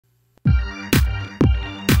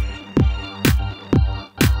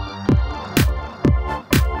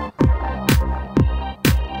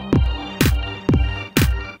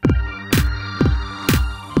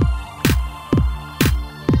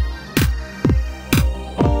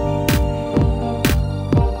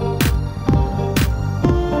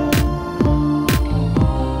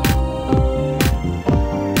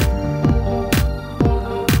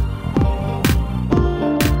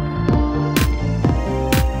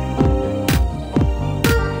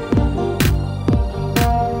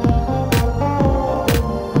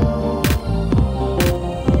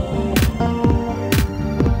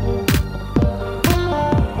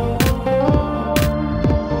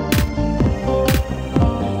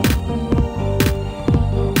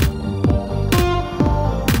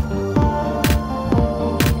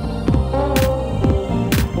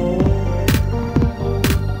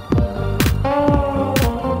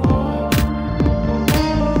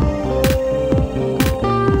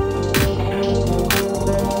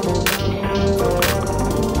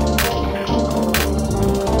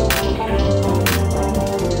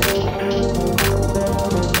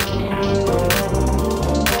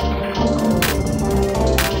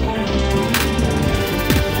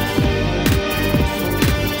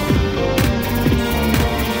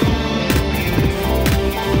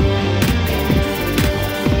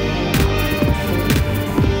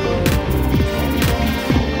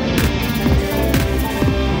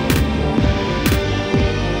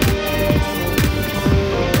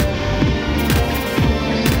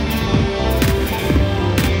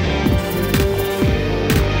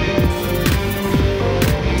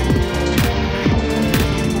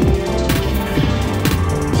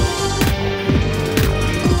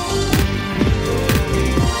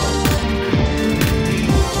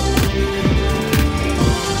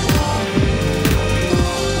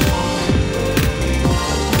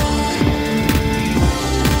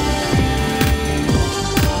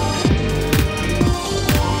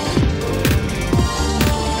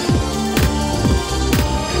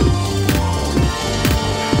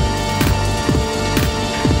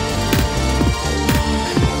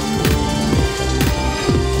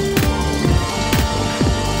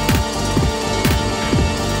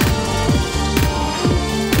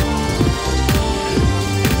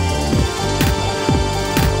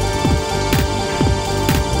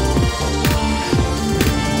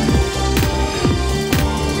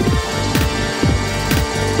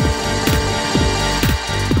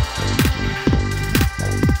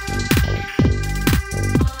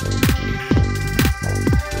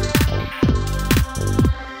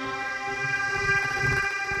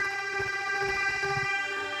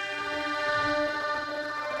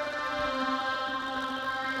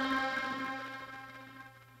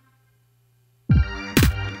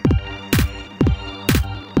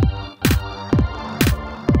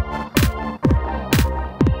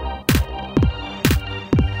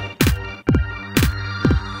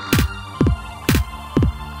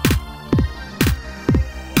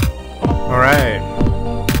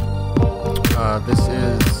This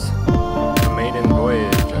is the maiden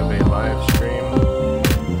voyage of a live stream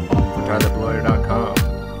for TylerBlowyer.com.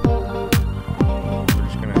 We're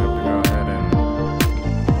just going to have to go ahead and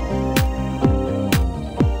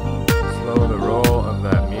slow the roll of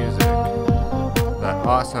that music, that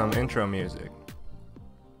awesome intro music.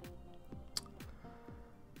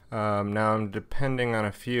 Now I'm depending on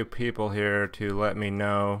a few people here to let me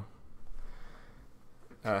know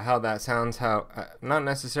how that sounds. Not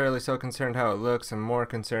necessarily so concerned how it looks. I'm more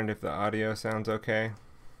concerned if the audio sounds okay.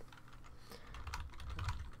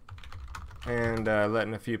 And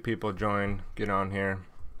letting a few people get on here.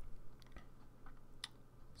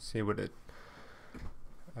 See what it...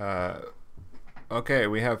 okay,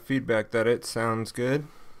 we have feedback that it sounds good.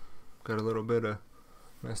 Got a little bit of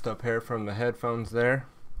messed up hair from the headphones there.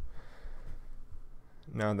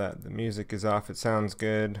 Now that the music is off, it sounds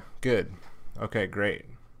good. Good. Okay, great.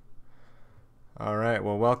 Alright,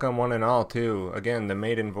 well, welcome one and all to, again, the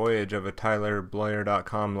maiden voyage of a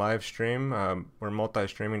TylerBlowyer.com live stream. We're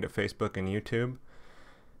multi-streaming to Facebook and YouTube.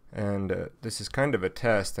 And this is kind of a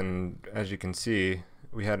test, and as you can see,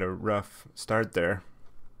 we had a rough start there.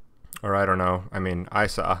 Or I don't know. I mean, I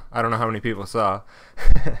don't know how many people saw.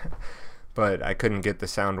 But I couldn't get the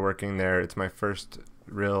sound working there. It's my first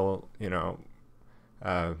real, it's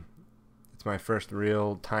my first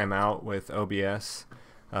real time out with OBS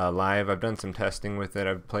live. I've done some testing with it.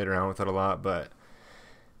 I've played around with it a lot, but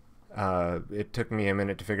it took me a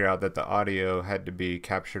minute to figure out that the audio had to be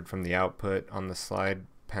captured from the output on the slide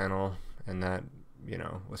panel, and that,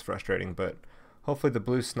 was frustrating. But hopefully the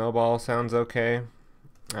blue snowball sounds okay.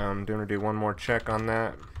 I'm going to do one more check on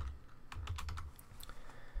that.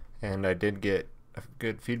 And I did get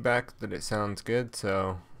good feedback that it sounds good,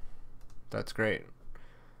 so that's great.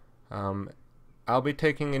 I'll be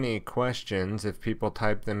taking any questions if people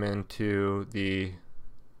type them into the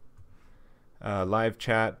live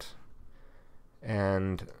chat,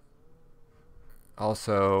 and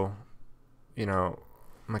also,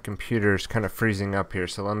 my computer's kind of freezing up here,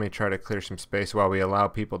 so let me try to clear some space while we allow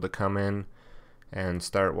people to come in and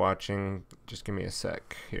start watching. Just give me a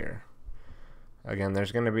sec here. Again,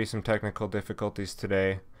 there's going to be some technical difficulties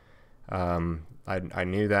today. I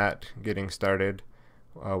knew that getting started.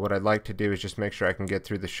 What I'd like to do is just make sure I can get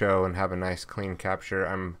through the show and have a nice clean capture.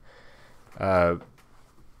 I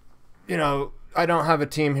don't have a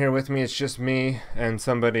team here with me. It's just me and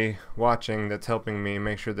somebody watching that's helping me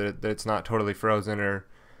make sure that it's not totally frozen or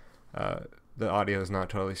the audio is not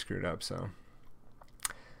totally screwed up. So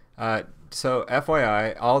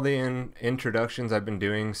FYI, all the introductions I've been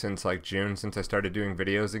doing since like June, since I started doing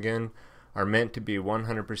videos again, are meant to be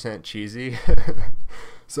 100% cheesy.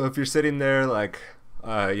 So if you're sitting there like,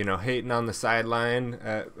 hating on the sideline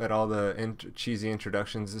at all the cheesy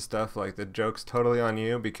introductions and stuff, like, the joke's totally on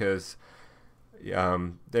you, because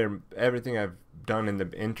everything I've done in the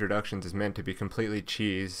introductions is meant to be completely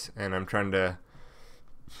cheese, and I'm trying to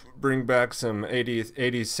bring back some 80s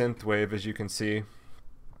synthwave, as you can see,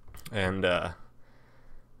 and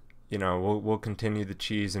we'll continue the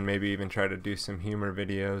cheese and maybe even try to do some humor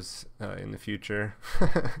videos in the future.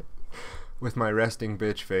 With my resting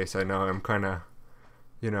bitch face, I know I'm kind of,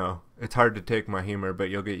 it's hard to take my humor,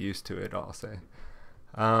 but you'll get used to it, I'll say.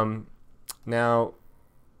 Now,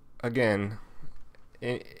 again,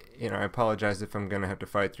 I apologize if I'm going to have to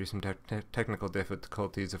fight through some technical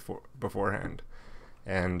difficulties beforehand,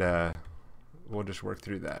 and we'll just work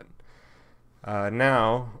through that.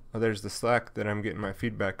 Now, there's the Slack that I'm getting my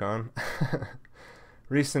feedback on.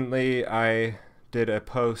 Recently, I did a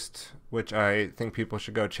post which I think people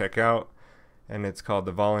should go check out, and it's called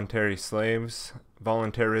The Voluntary Slaves,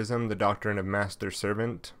 Voluntarism, the Doctrine of Master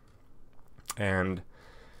Servant. And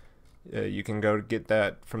you can go get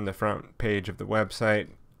that from the front page of the website.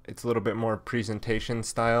 It's a little bit more presentation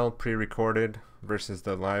style, pre-recorded, versus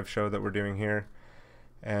the live show that we're doing here,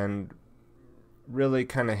 and really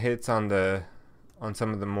kind of hits on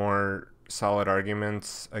some of the more solid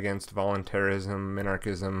arguments against voluntarism,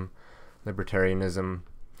 minarchism, libertarianism,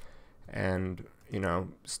 and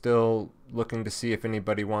still looking to see if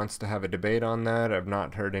anybody wants to have a debate on that. I've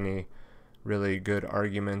not heard any really good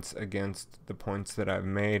arguments against the points that I've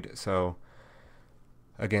made, so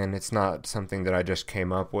again, it's not something that I just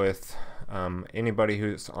came up with. Anybody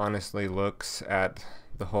who honestly looks at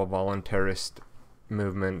the whole voluntarist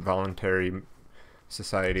movement, voluntary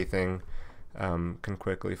society thing, can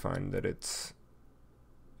quickly find that it's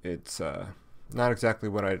not exactly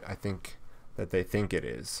what I think that they think it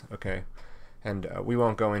is, okay? And we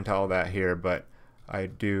won't go into all that here, but I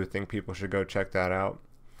do think people should go check that out.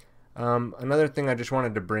 Another thing I just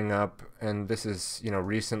wanted to bring up, and this is,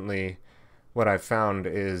 recently what I've found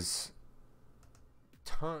is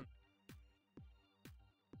ton.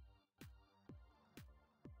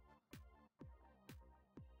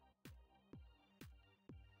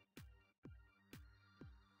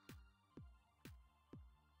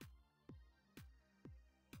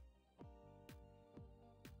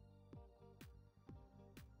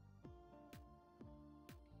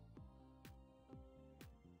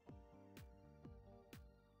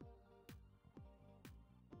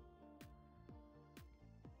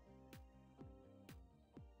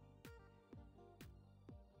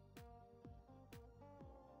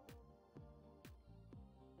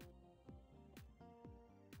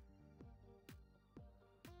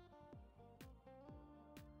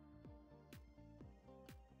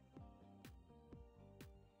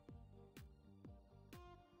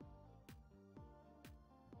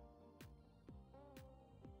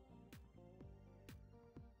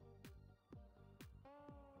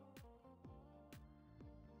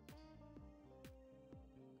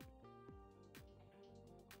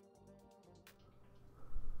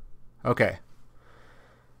 Okay,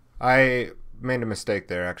 I made a mistake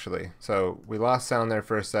there actually. So we lost sound there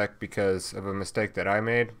for a sec because of a mistake that I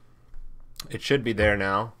made. It should be there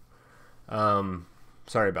now. Um,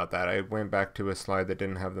 Sorry about that. I went back to a slide that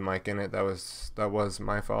didn't have the mic in it. That was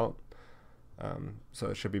my fault. So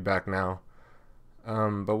it should be back now.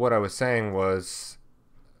 But what I was saying was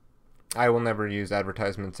I will never use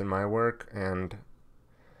advertisements in my work, and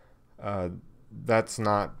uh, that's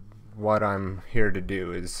not what I'm here to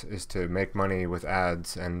do. Is to make money with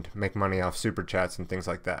ads and make money off super chats and things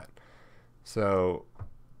like that. So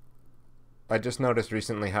I just noticed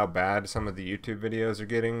recently how bad some of the YouTube videos are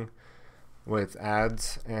getting with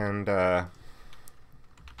ads, and I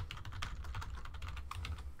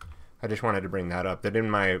just wanted to bring that up. That in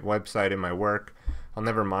my website, in my work, I'll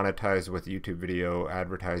never monetize with YouTube video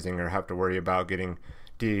advertising or have to worry about getting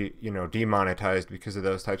demonetized because of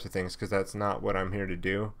those types of things, because that's not what I'm here to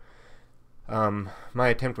do. My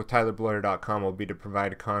attempt with TylerBloyer.com will be to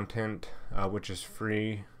provide content which is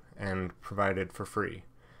free and provided for free.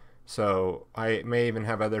 So I may even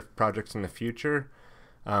have other projects in the future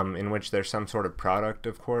in which there's some sort of product,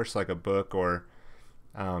 of course, like a book or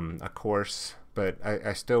a course, but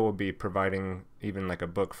I still will be providing even like a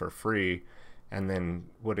book for free, and then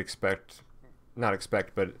would not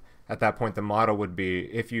expect, but at that point the model would be,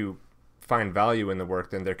 if you find value in the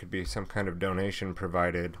work, then there could be some kind of donation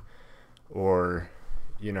provided, or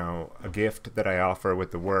a gift that I offer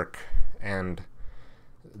with the work, and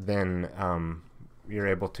then you're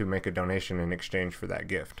able to make a donation in exchange for that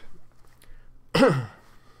gift.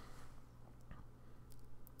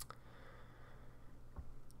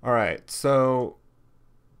 All right, so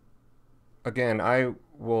again, I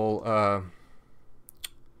will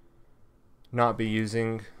not be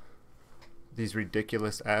using these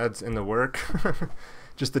ridiculous ads in the work.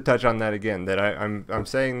 Just to touch on that again, that I'm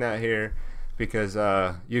saying that here because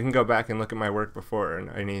you can go back and look at my work before, and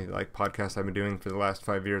any like podcasts I've been doing for the last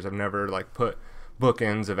 5 years, I've never like put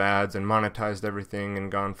bookends of ads and monetized everything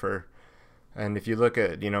and gone for, and if you look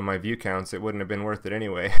at my view counts, it wouldn't have been worth it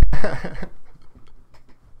anyway.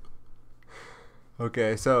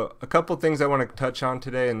 Okay, so a couple things I want to touch on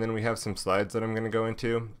today, and then we have some slides that I'm going to go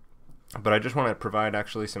into. But I just want to provide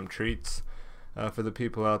actually some treats for the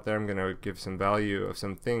people out there. I'm going to give some value of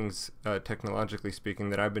some things, technologically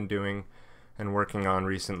speaking, that I've been doing and working on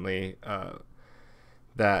recently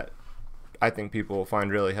that I think people will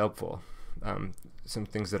find really helpful. Some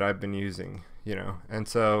things that I've been using, And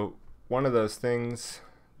so one of those things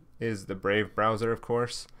is the Brave browser, of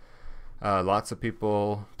course. Lots of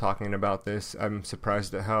people talking about this. I'm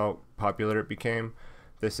surprised at how popular it became.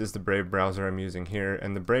 This is the Brave browser I'm using here,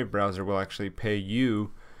 and the Brave browser will actually pay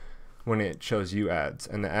you when it shows you ads,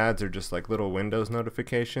 and the ads are just like little Windows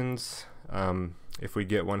notifications. If we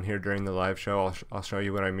get one here during the live show, I'll show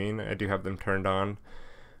you what I mean. I do have them turned on.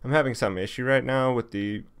 I'm having some issue right now with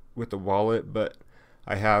the wallet, but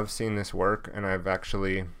I have seen this work, and I've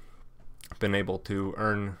actually been able to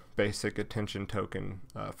earn basic attention token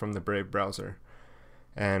from the Brave browser.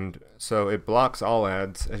 And so it blocks all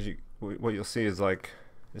ads. What you'll see is, like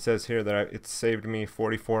it says here, that it's saved me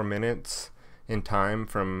 44 minutes in time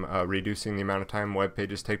from reducing the amount of time web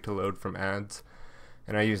pages take to load from ads.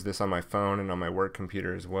 And I use this on my phone and on my work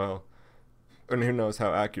computer as well. And who knows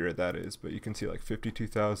how accurate that is, but you can see like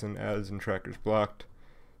 52,000 ads and trackers blocked.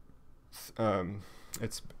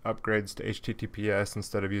 It's upgrades to HTTPS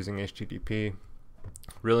instead of using HTTP.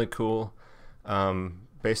 Really cool.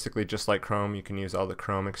 Basically just like Chrome, you can use all the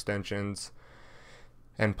Chrome extensions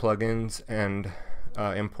and plugins and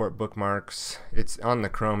import bookmarks. It's on the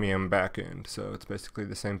Chromium backend, so it's basically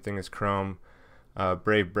the same thing as Chrome,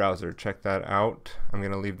 Brave browser. Check that out. I'm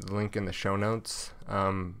going to leave the link in the show notes.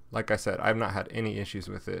 Like I said, I've not had any issues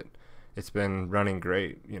with it. It's been running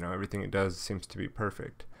great. You know, everything it does seems to be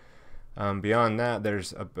perfect. Beyond that,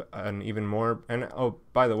 there's an even more, and oh,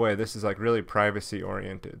 by the way, this is like really privacy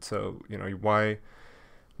oriented. So, you know,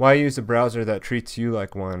 why use a browser that treats you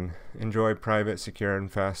like one? Enjoy private, secure,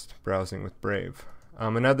 and fast browsing with Brave.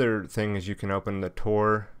 Another thing is you can open the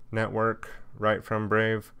Tor network right from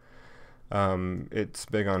Brave. It's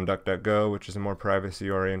big on DuckDuckGo, which is a more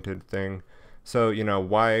privacy-oriented thing. So, you know,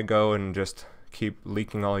 why go and just keep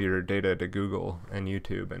leaking all your data to Google and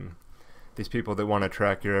YouTube and these people that want to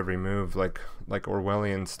track your every move, like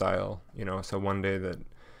Orwellian style, you know? So one day that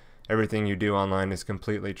everything you do online is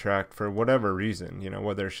completely tracked for whatever reason, you know,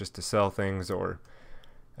 whether it's just to sell things or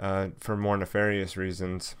for more nefarious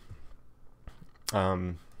reasons.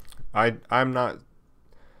 I'm not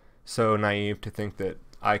so naive to think that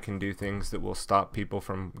I can do things that will stop people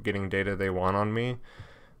from getting data they want on me,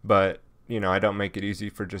 but you know, I don't make it easy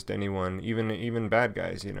for just anyone, even bad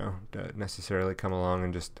guys, you know, to necessarily come along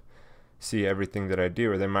and just see everything that I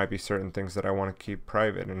do. Or there might be certain things that I want to keep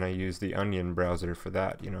private, and I use the Onion browser for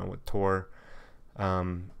that, you know, with Tor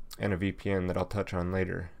and a VPN that I'll touch on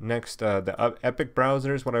later. Next, the Epic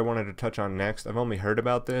browser is what I wanted to touch on next. I've only heard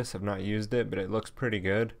about this, I've not used it, but it looks pretty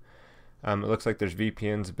good. It looks like there's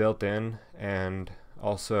VPNs built in, and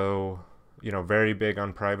also, you know, very big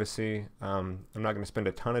on privacy. I'm not going to spend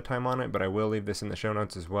a ton of time on it, but I will leave this in the show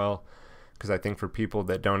notes as well, because I think for people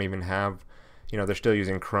that don't even have, you know, they're still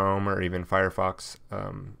using Chrome or even Firefox,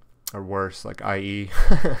 or worse, like IE,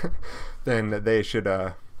 then they should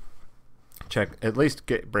check, at least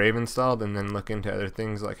get Brave installed, and then look into other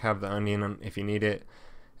things, like have the Onion if you need it.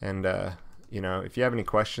 And, you know, if you have any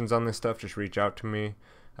questions on this stuff, just reach out to me.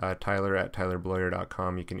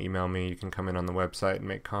 Tyler@tylerbloyer.com. You can email me. You can come in on the website and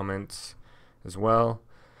make comments as well.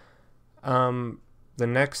 The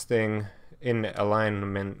next thing, in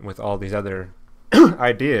alignment with all these other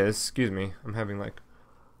ideas, excuse me, I'm having like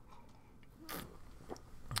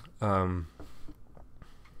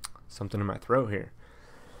something in my throat here.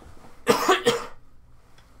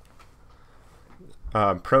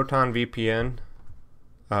 Proton VPN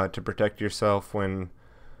to protect yourself when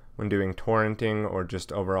doing torrenting or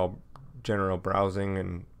just overall general browsing,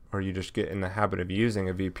 and or you just get in the habit of using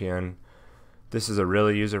a VPN. This is a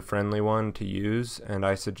really user-friendly one to use, and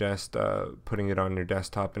I suggest putting it on your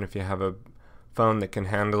desktop. And if you have a phone that can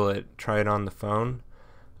handle it, try it on the phone.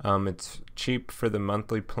 It's cheap for the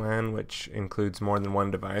monthly plan, which includes more than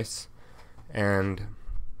one device, and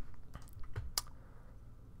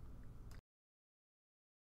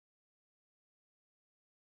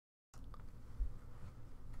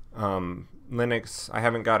Linux, I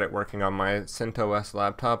haven't got it working on my CentOS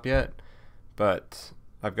laptop yet, but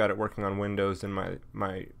I've got it working on Windows and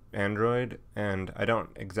my Android, and I don't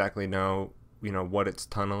exactly know, you know, what it's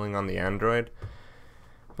tunneling on the Android.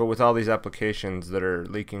 But with all these applications that are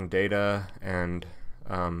leaking data and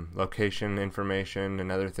location information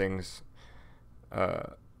and other things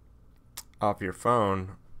off your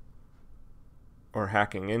phone or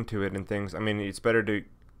hacking into it and things, I mean, it's better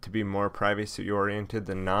to be more privacy oriented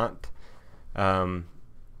than not.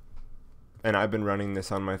 And I've been running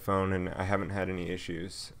this on my phone and I haven't had any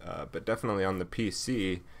issues, but definitely on the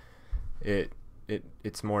PC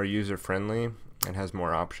it's more user friendly and has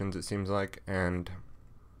more options, it seems like, and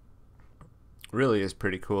really is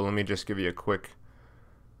pretty cool. Let me just give you a quick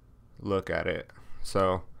look at it.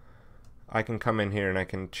 So I can come in here and I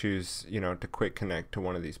can choose, you know, to quick connect to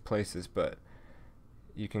one of these places, but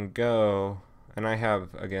you can go, and I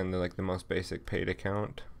have, again, the most basic paid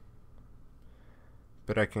account,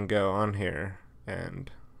 but I can go on here and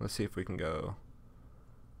let's see if we can go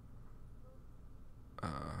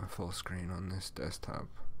full screen on this desktop.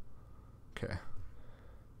 Okay.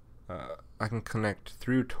 I can connect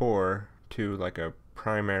through Tor to like a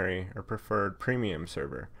primary or preferred premium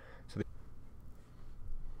server. So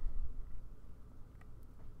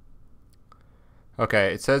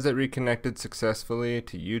okay, it says it reconnected successfully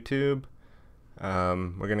to YouTube.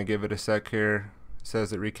 We're gonna give it a sec here. It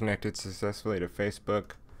says it reconnected successfully to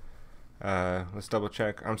Facebook. Let's double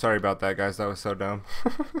check. I'm sorry about that, guys. That was so dumb.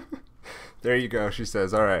 There you go. She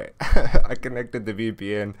says, all right, I connected the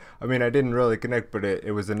VPN. I mean, I didn't really connect, but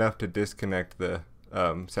it was enough to disconnect the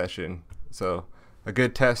session. So a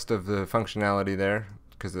good test of the functionality there,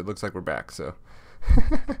 because it looks like we're back. So,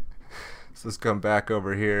 so let's come back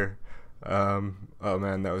over here. Oh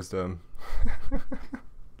man, that was dumb.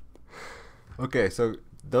 Okay, so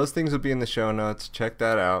those things will be in the show notes. Check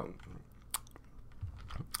that out.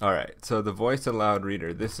 All right, so the voice aloud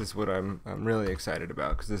reader. This is what I'm really excited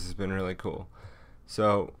about, because this has been really cool.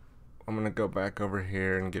 So I'm going to go back over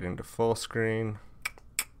here and get into full screen.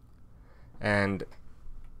 And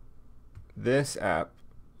this app,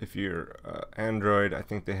 if you're Android, I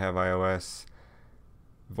think they have iOS,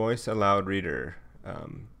 Voice Aloud Reader.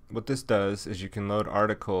 What this does is you can load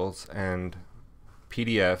articles and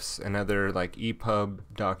PDFs and other like EPUB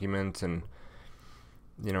documents and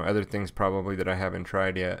other things probably that I haven't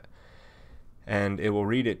tried yet, and it will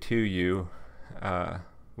read it to you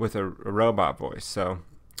with a robot voice. So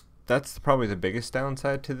that's probably the biggest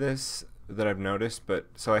downside to this that I've noticed. But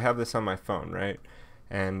so I have this on my phone, right?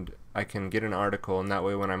 And I can get an article, and that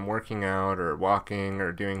way when I'm working out or walking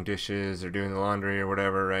or doing dishes or doing the laundry or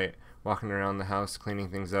whatever, right, walking around the house cleaning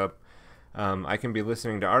things up, I can be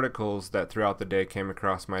listening to articles that throughout the day came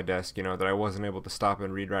across my desk, that I wasn't able to stop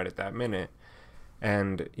and read right at that minute.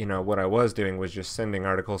 And what I was doing was just sending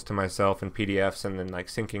articles to myself in PDFs and then like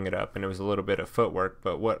syncing it up, and it was a little bit of footwork.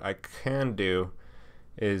 But what I can do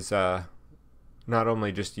is not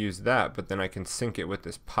only just use that, but then I can sync it with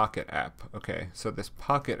this Pocket app. Okay, so this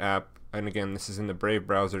Pocket app, and again, this is in the Brave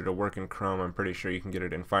browser to work in Chrome. I'm pretty sure you can get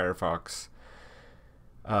it in Firefox.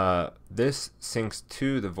 This syncs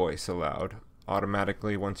to the Voice Aloud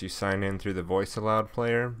automatically once you sign in through the Voice Aloud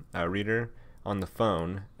player reader on the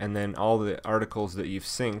phone, and then all the articles that you've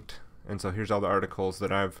synced, and so here's all the articles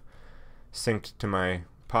that I've synced to my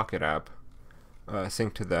Pocket app,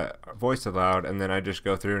 sync to the Voice Aloud, and then I just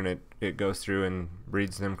go through and it goes through and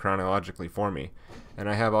reads them chronologically for me. And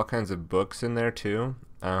I have all kinds of books in there too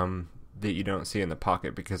that you don't see in the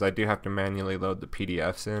Pocket, because I do have to manually load the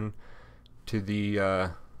PDFs in to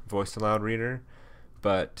the Voice Aloud reader.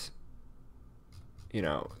 But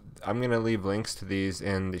I'm going to leave links to these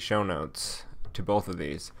in the show notes to both of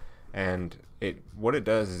these. And what it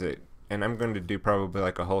does is and I'm going to do probably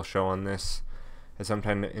like a whole show on this at some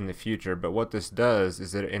time in the future, but what this does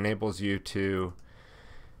is it enables you to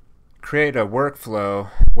create a workflow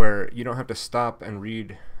where you don't have to stop and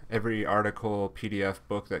read every article, PDF,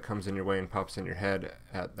 book that comes in your way and pops in your head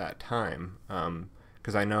at that time.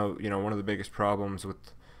 Because I know, one of the biggest problems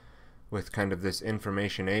with kind of this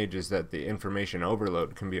information age is that the information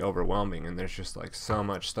overload can be overwhelming, and there's just like so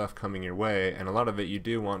much stuff coming your way, and a lot of it you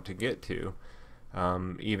do want to get to,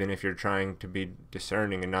 even if you're trying to be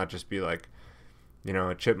discerning and not just be like,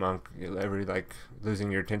 a chipmunk, like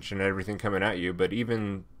losing your attention to everything coming at you. But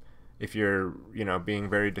even if you're, being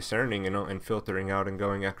very discerning and filtering out and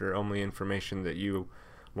going after only information that you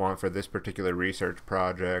want for this particular research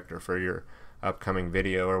project or for your upcoming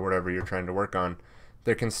video or whatever you're trying to work on,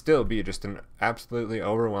 there can still be just an absolutely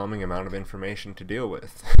overwhelming amount of information to deal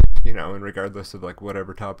with, and regardless of like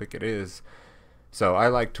whatever topic it is. So I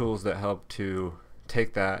like tools that help to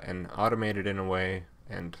take that and automate it in a way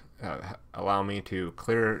and allow me to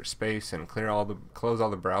clear space and close all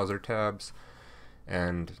the browser tabs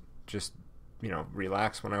and just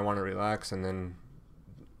relax when I want to relax, and then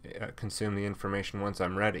consume the information once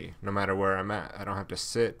I'm ready, no matter where I'm at. I don't have to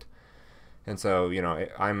sit. And so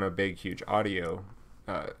I'm a big huge audio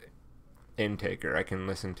intaker. I can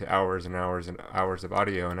listen to hours and hours and hours of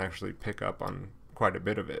audio and actually pick up on quite a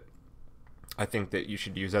bit of it. I think that you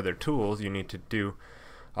should use other tools. You need to do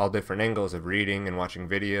all different angles of reading and watching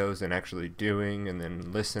videos and actually doing and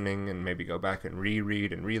then listening, and maybe go back and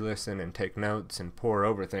reread and re-listen and take notes and pore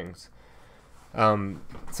over things.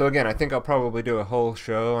 So again, I think I'll probably do a whole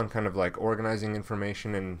show on kind of like organizing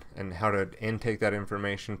information and how to intake that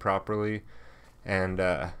information properly, and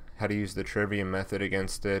how to use the Trivium method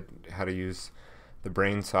against it, how to use the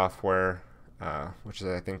Brain software, which is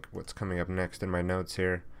I think what's coming up next in my notes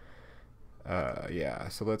here.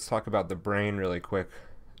 So let's talk about the Brain really quick.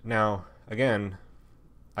 Now, again,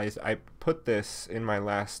 I put this in my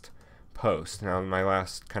last post. Now, my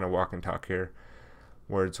last kind of walk and talk here,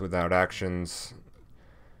 Words Without Actions,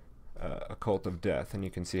 A Cult of Death, and you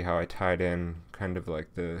can see how I tied in kind of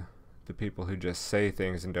like the people who just say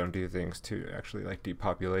things and don't do things to actually like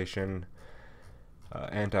depopulation,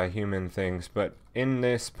 anti-human things. But in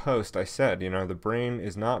this post I said, the brain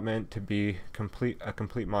is not meant to be a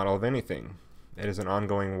complete model of anything. It is an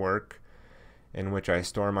ongoing work in which I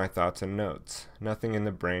store my thoughts and notes. Nothing in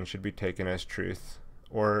the brain should be taken as truth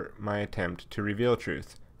or my attempt to reveal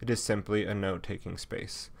truth. It is simply a note-taking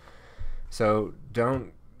space. So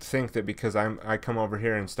don't think that because I come over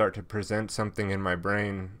here and start to present something in my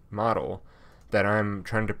brain model that I'm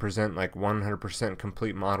trying to present like 100%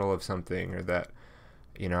 complete model of something, or that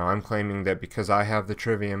I'm claiming that because I have the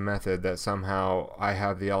Trivium method that somehow I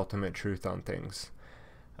have the ultimate truth on things.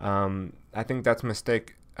 I think that's a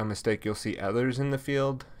mistake you'll see others in the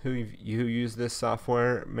field who use this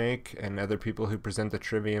software make, and other people who present the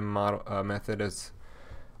Trivium model method as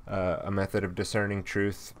a method of discerning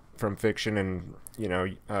truth from fiction and,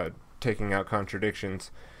 taking out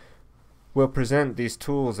contradictions, will present these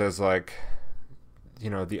tools as like,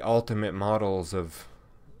 the ultimate models of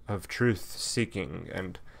truth seeking.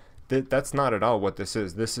 And that's not at all what this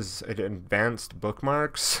is. This is an advanced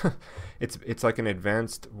bookmarks. It's like an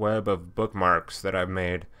advanced web of bookmarks that I've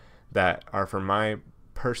made that are for my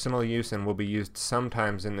personal use and will be used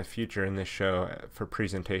sometimes in the future in this show for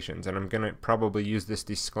presentations. And I'm going to probably use this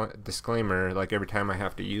disclaimer like every time I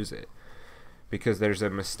have to use it, because there's a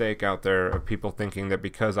mistake out there of people thinking that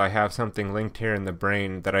because I have something linked here in the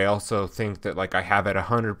brain that I also think that like I have it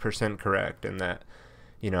 100% correct, and that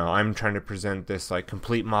I'm trying to present this like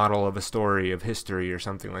complete model of a story of history or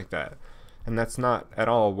something like that. And that's not at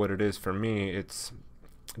all what it is for me. It's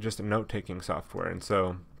just a note-taking software. And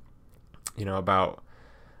so, about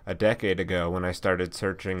a decade ago when I started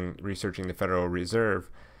researching the Federal Reserve,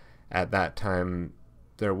 at that time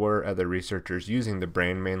there were other researchers using the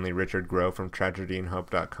brain, mainly Richard Groh from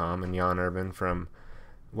TragedyandHope.com and Jan Irvin from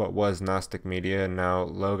what was Gnostic Media and now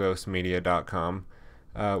LogosMedia.com.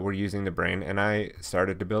 Were using the brain, and I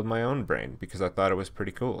started to build my own brain because I thought it was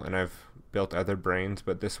pretty cool. And I've built other brains,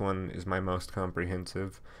 but this one is my most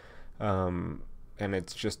comprehensive. And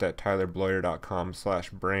it's just at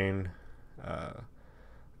tylerbloyer.com/brain. I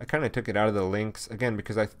kind of took it out of the links again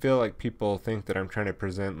because I feel like people think that I'm trying to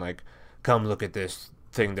present like, come look at this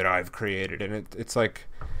thing that I've created, and it's like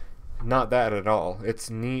not that at all. It's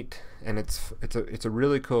neat, and it's a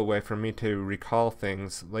really cool way for me to recall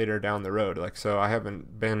things later down the road. Like, so I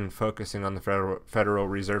haven't been focusing on the Federal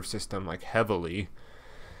Reserve System like heavily,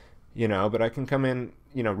 but I can come in,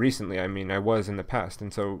 recently. I mean, I was in the past,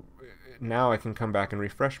 and so now I can come back and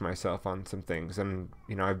refresh myself on some things. And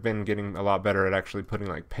I've been getting a lot better at actually putting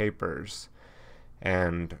like papers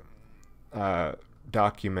and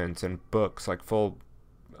documents and books, like full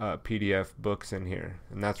PDF books in here,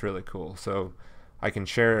 and that's really cool. So I can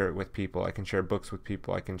share it with people. I can share books with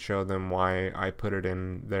people. I can show them why I put it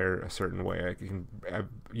in there a certain way. I've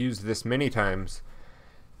used this many times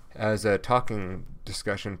as a talking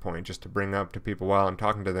discussion point, just to bring up to people while I'm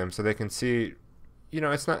talking to them, so they can see.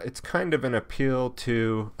 It's kind of an appeal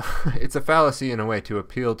to, it's a fallacy in a way to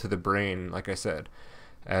appeal to the brain, like I said,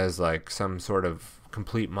 as like some sort of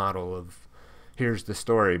complete model of here's the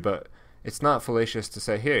story. But it's not fallacious to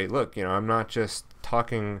say, hey, look, I'm not just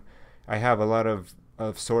talking. I have a lot of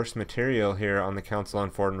source material here on the Council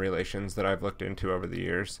on Foreign Relations that I've looked into over the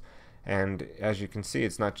years. And as you can see,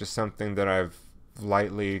 it's not just something that I've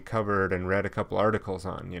lightly covered and read a couple articles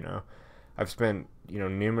on. I've spent,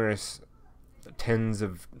 numerous tens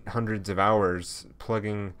of hundreds of hours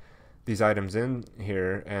plugging these items in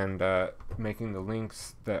here and making the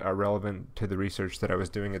links that are relevant to the research that I was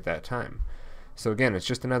doing at that time. So again, it's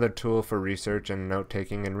just another tool for research and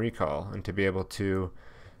note-taking and recall, and to be able to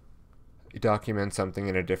document something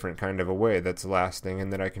in a different kind of a way that's lasting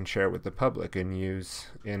and that I can share with the public and use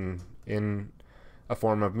in a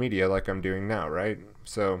form of media like I'm doing now, right?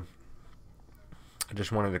 So I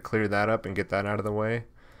just wanted to clear that up and get that out of the way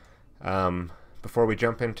before we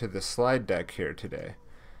jump into the slide deck here today.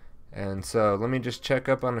 And so let me just check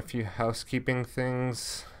up on a few housekeeping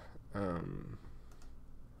things. Kind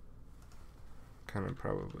of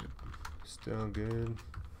probably still good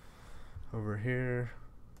over here.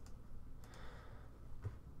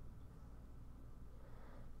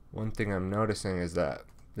 One thing I'm noticing is that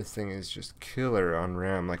this thing is just killer on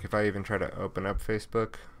RAM. Like if I even try to open up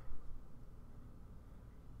Facebook,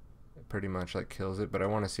 it pretty much like kills it. But I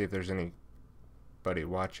want to see if there's anybody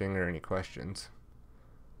watching or any questions.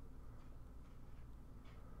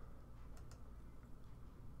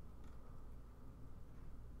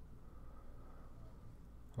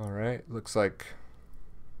 Alright, looks like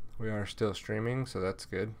we are still streaming, so that's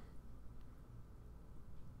good.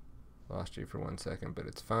 Lost you for 1 second, but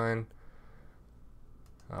it's fine.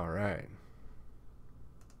 Alright.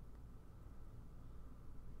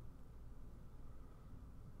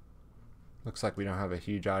 Looks like we don't have a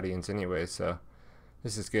huge audience anyway, so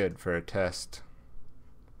this is good for a test.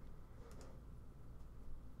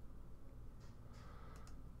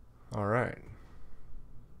 Alright.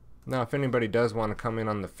 Now, if anybody does want to come in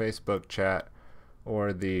on the Facebook chat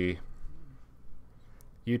or the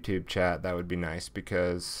YouTube chat, that would be nice,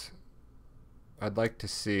 because I'd like to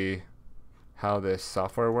see how this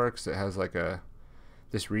software works. It has like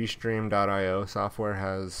this Restream.io software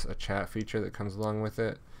has a chat feature that comes along with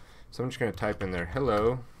it. So I'm just going to type in there,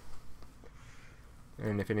 hello,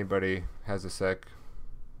 and if anybody has a sec,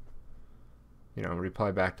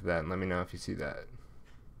 reply back to that and let me know if you see that.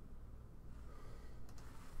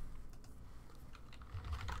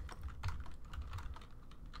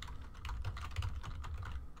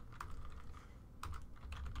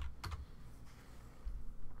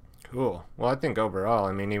 Cool. Well, I think overall,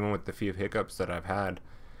 I mean, even with the few hiccups that I've had,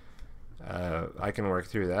 I can work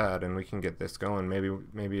through that, and we can get this going.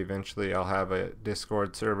 Maybe eventually I'll have a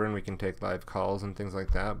Discord server, and we can take live calls and things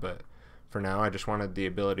like that. But for now, I just wanted the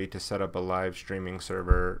ability to set up a live streaming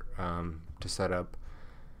server, to set up,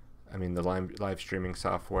 I mean, the live streaming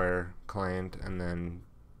software client, and then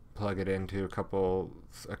plug it into a couple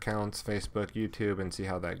accounts, Facebook, YouTube, and see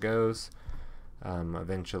how that goes.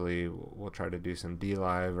 Eventually, we'll try to do some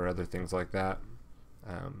DLive or other things like that,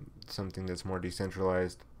 something that's more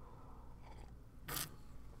decentralized.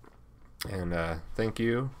 And thank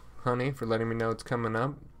you, honey, for letting me know it's coming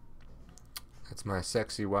up. That's my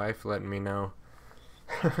sexy wife letting me know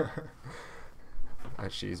that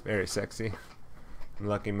she's very sexy.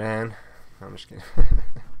 Lucky man. I'm just kidding.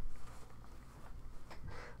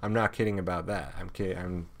 I'm not kidding about that. I'm kidding.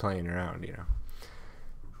 I'm playing around,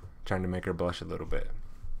 trying to make her blush a little bit.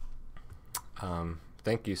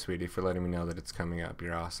 Thank you, sweetie, for letting me know that it's coming up.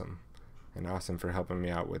 You're awesome, and awesome for helping me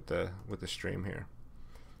out with the stream here.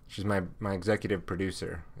 She's my executive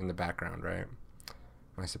producer in the background, right?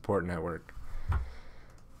 My support network.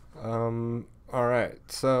 All right,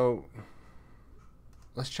 so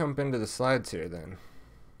let's jump into the slides here then.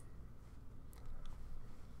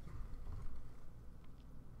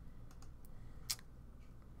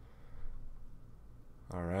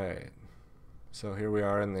 All right, so here we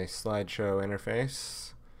are in the slideshow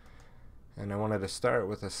interface, and I wanted to start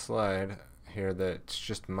with a slide here that's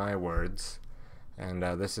just my words, and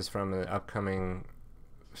this is from the upcoming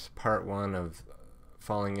part 1 of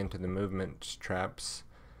Falling into the Movement Traps,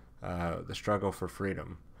 the Struggle for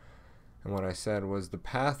Freedom. And what I said was, the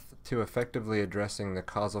path to effectively addressing the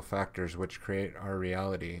causal factors which create our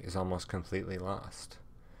reality is almost completely lost.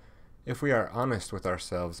 If we are honest with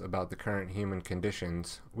ourselves about the current human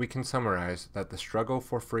conditions, we can summarize that the struggle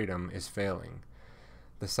for freedom is failing.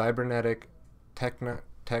 The cybernetic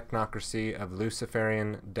technocracy of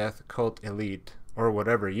Luciferian death cult elite, or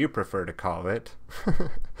whatever you prefer to call it,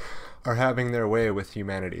 are having their way with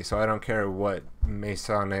humanity. So I don't care what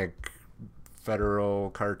Masonic, federal,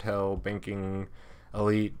 cartel, banking,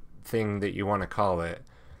 elite thing that you want to call it.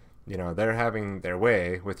 They're having their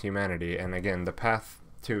way with humanity. And again, the path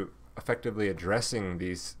to effectively addressing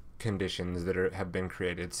these conditions that have been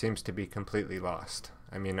created seems to be completely lost.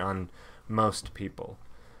 I mean, on most people.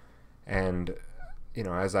 And,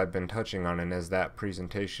 as I've been touching on, and as that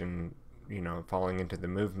presentation, falling into the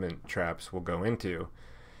movement traps will go into,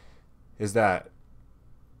 is that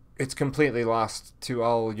it's completely lost to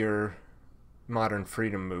all your modern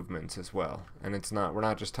freedom movements as well. And we're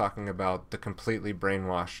not just talking about the completely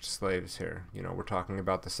brainwashed slaves here. We're talking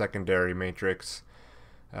about the secondary matrix,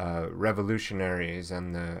 revolutionaries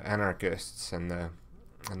and the anarchists and the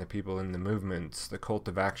people in the movements, the cult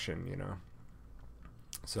of action,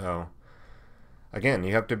 So, again,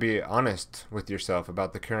 you have to be honest with yourself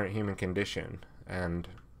about the current human condition, and,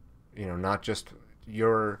 not just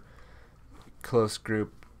your close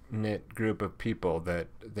knit group of people that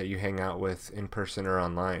you hang out with in person or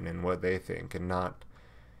online, and what they think, and not,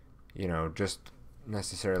 just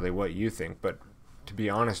necessarily what you think, but to be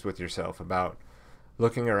honest with yourself about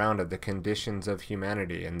looking around at the conditions of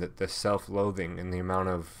humanity, and the self-loathing and the amount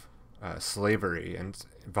of slavery and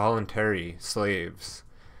voluntary slaves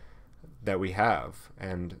that we have,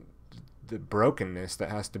 and the brokenness that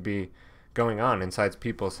has to be going on inside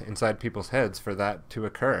people's heads for that to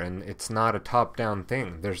occur. And it's not a top-down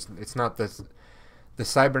thing. It's not the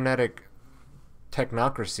cybernetic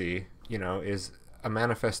technocracy, is a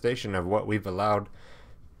manifestation of what we've allowed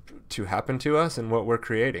to happen to us and what we're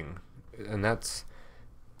creating. And that's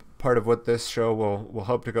part of what this show will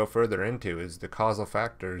hope to go further into, is the causal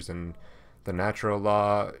factors and the natural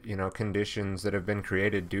law, conditions that have been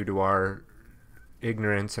created due to our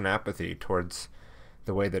ignorance and apathy towards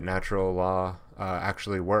the way that natural law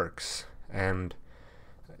actually works. And,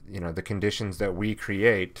 the conditions that we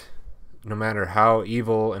create, no matter how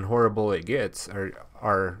evil and horrible it gets,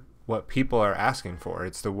 are what people are asking for.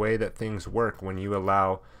 It's the way that things work when you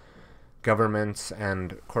allow governments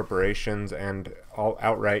and corporations and all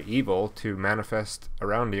outright evil to manifest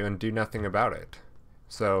around you and do nothing about it.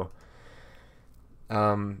 So,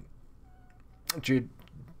 Jiddu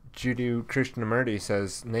Krishnamurti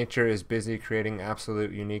says, nature is busy creating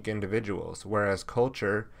absolute unique individuals, whereas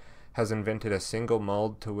culture has invented a single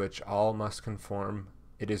mold to which all must conform.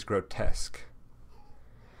 It is grotesque.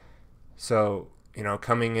 So,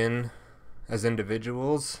 coming in as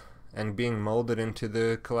individuals and being molded into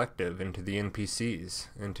the collective, into the NPCs,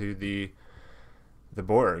 into the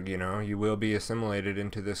Borg, you will be assimilated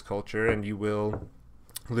into this culture, and you will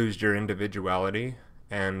lose your individuality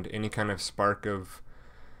and any kind of spark of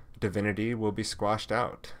divinity will be squashed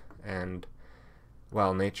out. And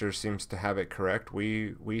while nature seems to have it correct,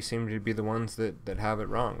 we seem to be the ones that have it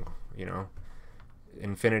wrong.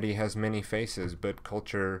 Infinity has many faces, but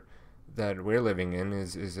culture that we're living in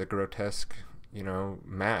is a grotesque,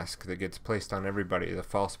 mask that gets placed on everybody, the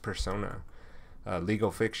false persona.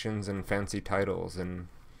 Legal fictions and fancy titles and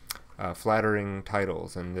flattering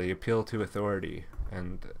titles and the appeal to authority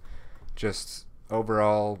and just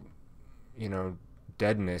overall,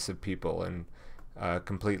 deadness of people and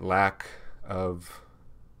complete lack of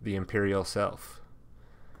the imperial self,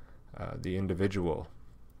 the individual.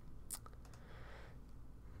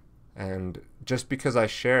 And just because I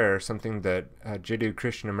share something that Jiddu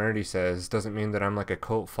Krishnamurti says doesn't mean that I'm like a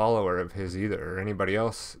cult follower of his either, or anybody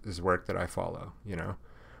else's work that I follow,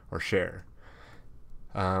 or share.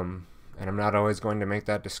 And I'm not always going to make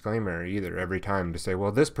that disclaimer either every time to say,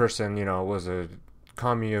 well, this person, was a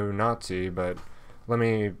commune Nazi, but let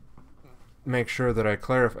me make sure that I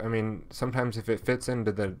clarify. I mean, sometimes if it fits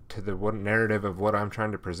into the narrative of what I'm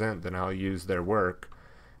trying to present, then I'll use their work.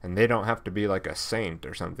 And they don't have to be like a saint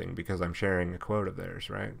or something because I'm sharing a quote of theirs,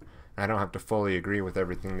 right? I don't have to fully agree with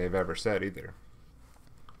everything they've ever said either.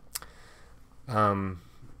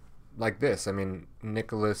 Like this,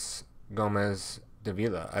 Nicolas Gomez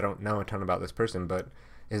Davila. I don't know a ton about this person, but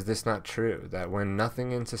is this not true? That when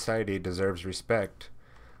nothing in society deserves respect,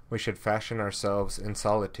 we should fashion ourselves in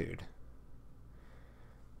solitude.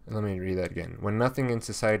 Let me read that again. When nothing in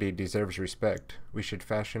society deserves respect, we should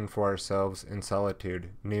fashion for ourselves in solitude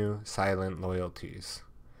new silent loyalties.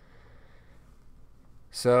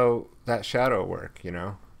 So that shadow work,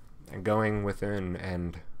 and going within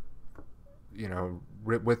and,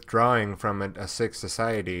 withdrawing from a sick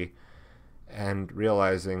society and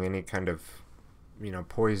realizing any kind of,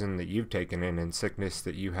 poison that you've taken in and sickness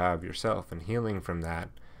that you have yourself and healing from that,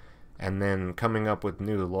 and then coming up with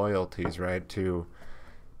new loyalties, right, to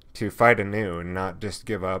fight anew and not just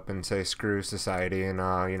give up and say screw society and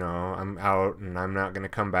I'm out and I'm not going to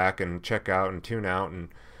come back and check out and tune out and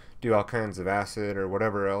do all kinds of acid or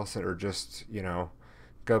whatever else, or just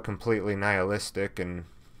go completely nihilistic and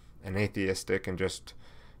atheistic and just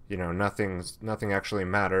nothing actually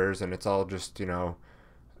matters and it's all just a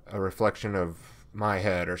reflection of my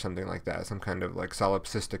head or something like that, some kind of like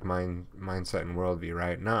solipsistic mindset and worldview,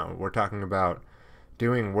 right? No, we're talking about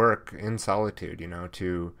doing work in solitude,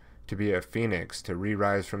 to be a phoenix, to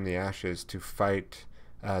re-rise from the ashes, to fight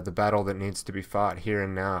the battle that needs to be fought here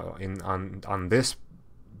and now on this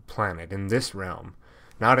planet, in this realm,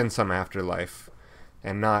 not in some afterlife,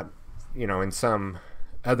 and not, in some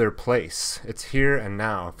other place. It's here and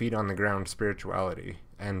now, feet on the ground spirituality.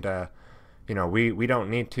 And, we don't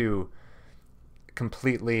need to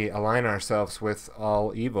completely align ourselves with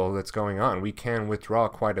all evil that's going on. We can withdraw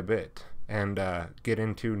quite a bit and get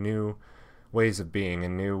into new ways of being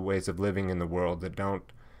and new ways of living in the world that don't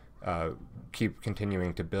keep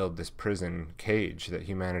continuing to build this prison cage that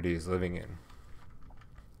humanity is living in.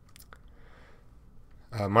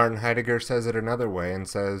 Martin Heidegger says it another way and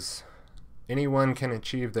says, anyone can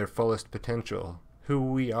achieve their fullest potential. Who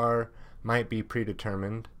we are might be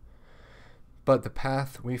predetermined, but the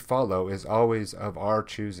path we follow is always of our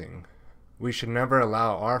choosing. We should never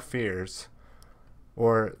allow our fears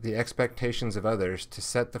or the expectations of others to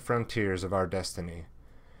set the frontiers of our destiny.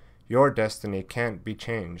 Your destiny can't be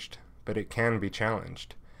changed, but it can be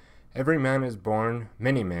challenged. Every man is born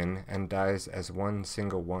many men and dies as one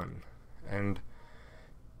single one. And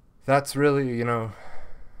that's really,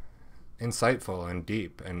 insightful and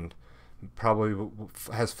deep, and probably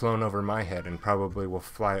has flown over my head and probably will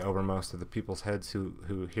fly over most of the people's heads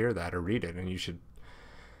who hear that or read it. And you should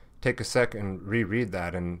take a sec and reread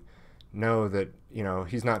that and know that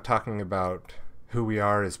he's not talking about who we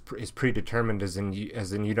are is predetermined as in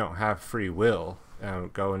you don't have free will.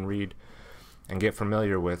 Go and read and get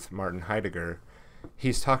familiar with Martin Heidegger.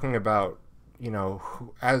 He's talking about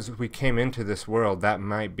as we came into this world, that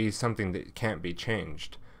might be something that can't be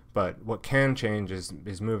changed, but what can change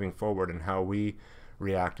is moving forward and how we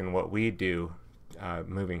react and what we do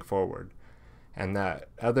moving forward. And that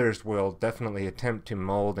others will definitely attempt to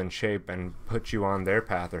mold and shape and put you on their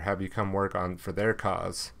path or have you come work on for their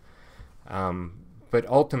cause. But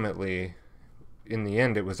ultimately, in the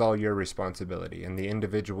end, it was all your responsibility. And the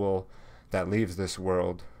individual that leaves this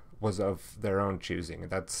world was of their own choosing.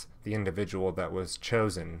 That's the individual that was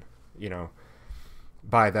chosen,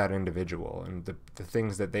 by that individual. And the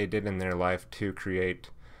things that they did in their life to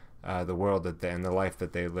create the world and the life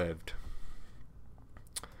that they lived.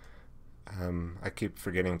 I keep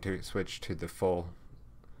forgetting to switch to the full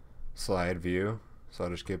slide view, so I'll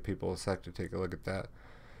just give people a sec to take a look at that.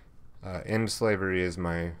 End slavery is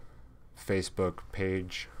my Facebook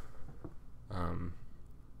page,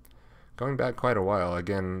 going back quite a while.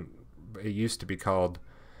 Again, it used to be called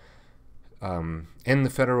End the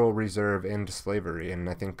Federal Reserve, End Slavery, and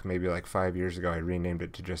I think maybe like 5 years ago I renamed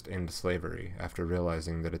it to just End Slavery after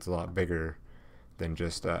realizing that it's a lot bigger than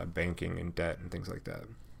just banking and debt and things like that.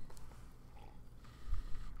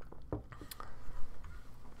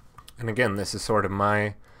 And again, this is sort of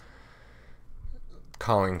my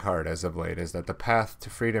calling card as of late, is that the path to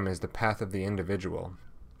freedom is the path of the individual,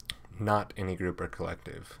 not any group or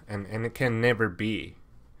collective. And it can never be.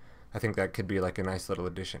 I think that could be like a nice little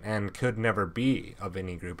addition, and could never be of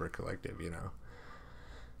any group or collective,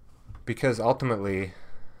 Because ultimately,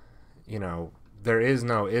 there is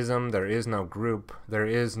no ism, there is no group, there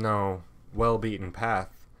is no well-beaten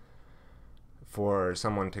path for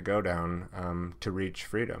someone to go down to reach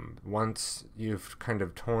freedom. Once you've kind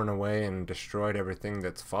of torn away and destroyed everything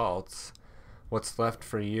that's false, what's left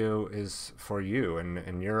for you is for you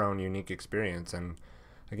and your own unique experience. And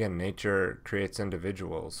again, nature creates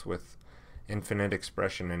individuals with infinite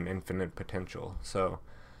expression and infinite potential. So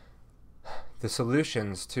the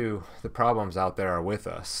solutions to the problems out there are with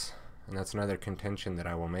us. And that's another contention that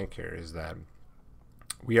I will make here, is that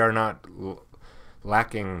we are not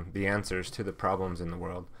lacking the answers to the problems in the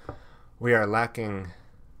world. We are lacking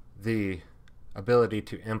the ability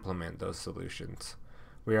to implement those solutions.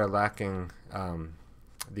 We are lacking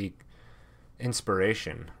the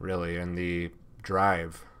inspiration, really, and the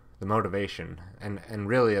drive, the motivation. And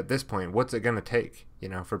really, at this point, what's it going to take,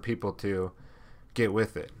 for people to get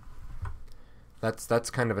with it? That's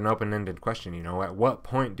kind of an open-ended question, At what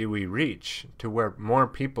point do we reach to where more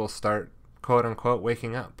people start, quote-unquote,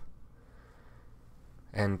 waking up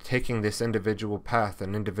and taking this individual path,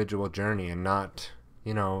 an individual journey, and not,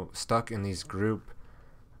 stuck in these group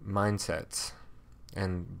mindsets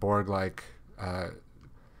and Borg-like,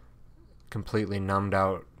 completely numbed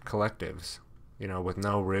out collectives, with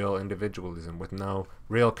no real individualism, with no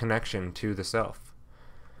real connection to the self.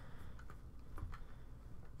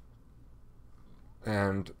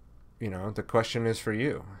 And, the question is for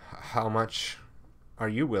you. How much are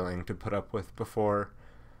you willing to put up with before,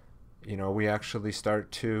 we actually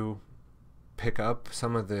start to pick up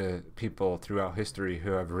some of the people throughout history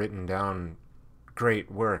who have written down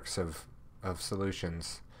great works of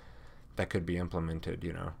solutions that could be implemented,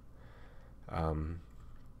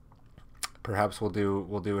 Perhaps we'll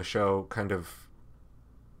do a show kind of,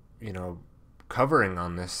 covering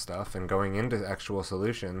on this stuff and going into actual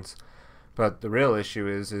solutions. But the real issue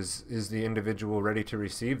is the individual ready to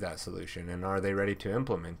receive that solution, and are they ready to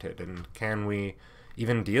implement it? And can we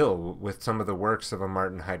even deal with some of the works of a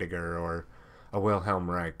Martin Heidegger or a Wilhelm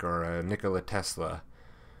Reich or a Nikola Tesla?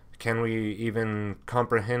 Can we even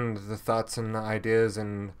comprehend the thoughts and the ideas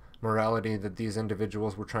and morality that these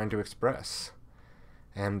individuals were trying to express?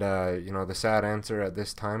 And, the sad answer at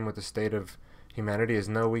this time with the state of humanity is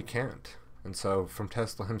no, we can't. And so from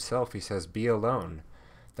Tesla himself, he says, be alone.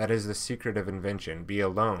 That is the secret of invention. Be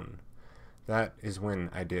alone. That is when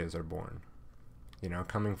ideas are born.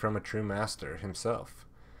 Coming from a true master himself.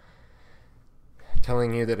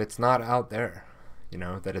 Telling you that it's not out there.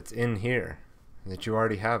 That it's in here. That you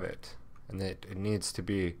already have it. And that it needs to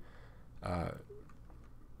be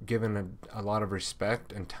given a lot of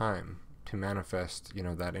respect and time to manifest,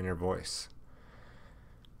 that inner voice.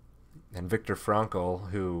 And Viktor Frankl,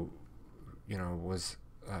 who, was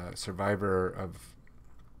a survivor of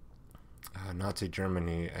Nazi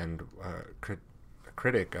Germany and a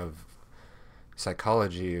critic of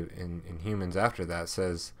psychology in humans after that,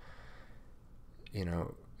 says,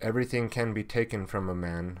 everything can be taken from a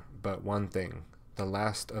man but one thing, the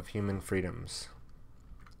last of human freedoms.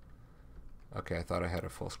 Okay, I thought I had a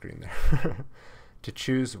full screen there. To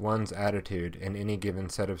choose one's attitude in any given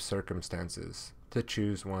set of circumstances, to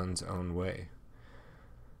choose one's own way.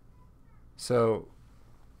 So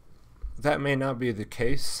that may not be the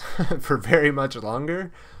case for very much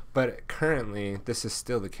longer, but currently this is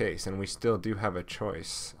still the case, and we still do have a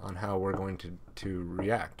choice on how we're going to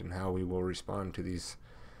react and how we will respond to these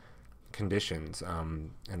conditions,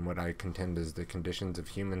 and what I contend is the conditions of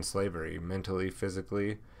human slavery, mentally,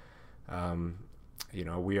 physically.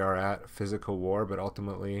 We are at physical war, but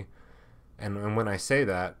ultimately, and when I say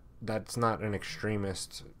that, that's not an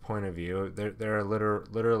extremist point of view. There are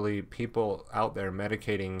literally people out there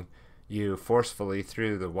medicating you forcefully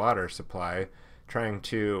through the water supply, trying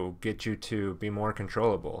to get you to be more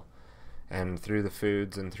controllable. And through the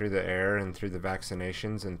foods and through the air and through the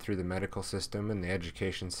vaccinations and through the medical system and the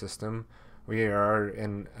education system, we are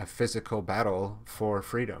in a physical battle for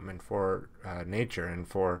freedom and for nature and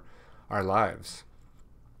for our lives.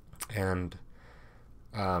 And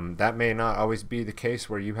That may not always be the case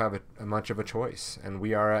where you have a much of a choice, and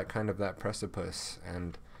we are at kind of that precipice,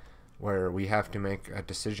 and where we have to make a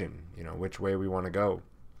decision, which way we want to go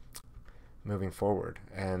moving forward.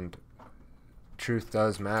 And truth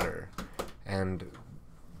does matter, and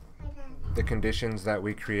the conditions that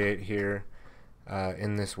we create here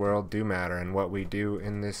in this world do matter, and what we do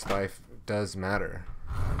in this life does matter.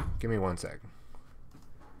 Give me one sec.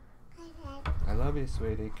 I love you,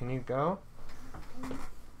 sweetie. Can you go? I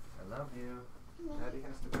love you. Daddy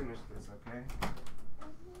has to finish this, okay?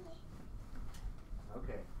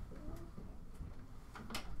 Okay.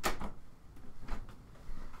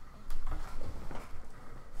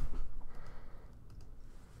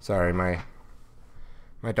 Sorry, my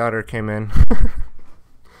daughter came in.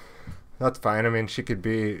 That's fine. I mean, she could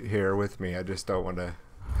be here with me. I just don't want to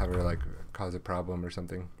have her cause a problem or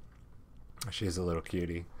something. She's a little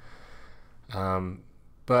cutie.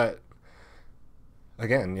 But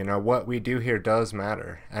again, what we do here does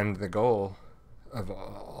matter, and the goal of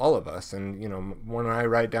all of us. And when I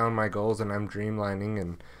write down my goals and I'm dreamlining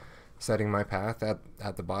and setting my path,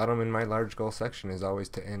 at the bottom in my large goal section is always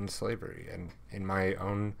to end slavery, and in my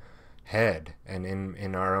own head, and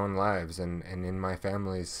in our own lives, and in my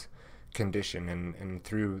family's condition, and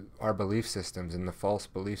through our belief systems and the false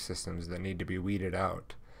belief systems that need to be weeded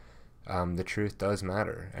out. The truth does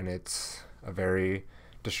matter, and it's a very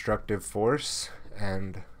destructive force,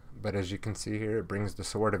 but as you can see here, it brings the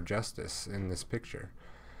sword of justice in this picture,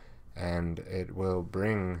 and it will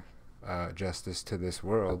bring justice to this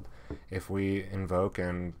world if we invoke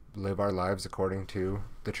and live our lives according to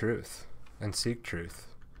the truth and seek truth.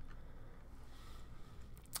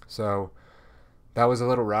 So that was a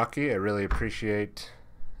little rocky. I really appreciate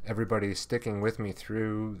everybody sticking with me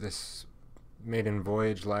through this maiden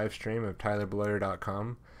voyage live stream of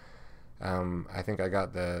TylerBloyer.com. I think I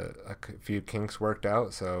got a few kinks worked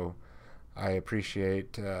out, so I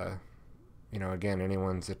appreciate, again,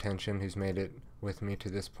 anyone's attention who's made it with me to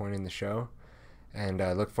this point in the show, and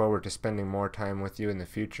I look forward to spending more time with you in the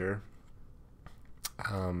future,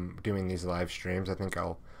 doing these live streams. I think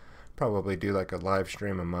I'll probably do a live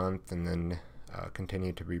stream a month, and then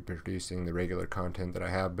continue to be producing the regular content that I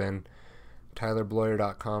have been.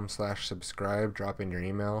 TylerBloyer.com/subscribe. Drop in your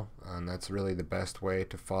email. That's really the best way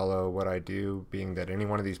to follow what I do, being that any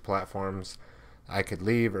one of these platforms I could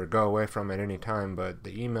leave or go away from at any time, but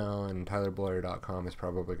the email and TylerBloyer.com is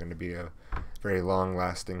probably going to be a very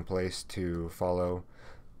long-lasting place to follow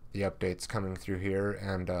the updates coming through here,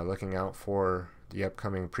 and looking out for the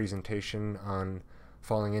upcoming presentation on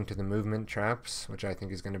falling into the movement traps, which I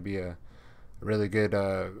think is going to be a really good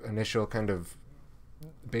initial kind of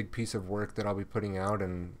big piece of work that I'll be putting out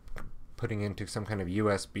and putting into some kind of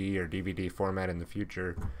USB or DVD format in the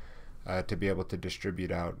future, to be able to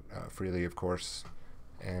distribute out freely, of course.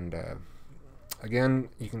 And again,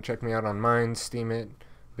 you can check me out on Minds, Steemit,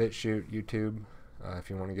 BitChute, YouTube, if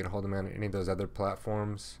you want to get a hold of me on any of those other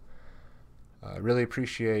platforms. I really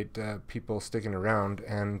appreciate people sticking around,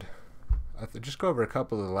 and I'll just go over a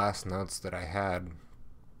couple of the last notes that I had,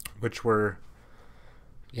 which were,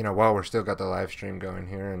 while we're still got the live stream going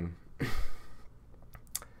here, and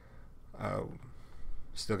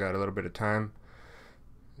still got a little bit of time.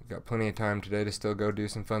 Got plenty of time today to still go do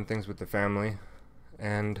some fun things with the family,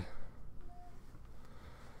 and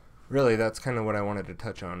really that's kind of what I wanted to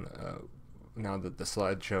touch on now that the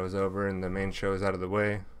slideshow is over and the main show is out of the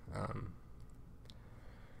way.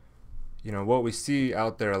 What we see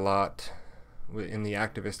out there a lot in the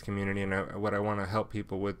activist community, and what I want to help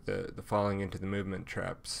people with the falling into the movement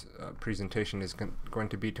traps presentation is going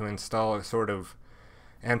to be to install a sort of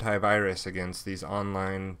antivirus against these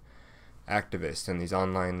online activists and these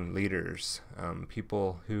online leaders,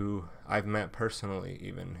 people who I've met personally,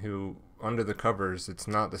 even, who under the covers it's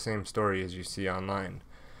not the same story as you see online,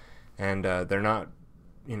 and they're not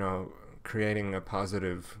creating a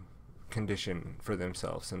positive condition for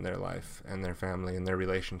themselves and their life and their family and their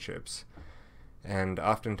relationships. And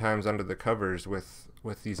oftentimes under the covers with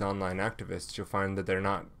these online activists, you'll find that they're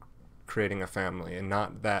not creating a family, and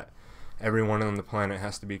not that everyone on the planet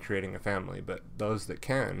has to be creating a family, but those that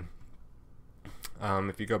can.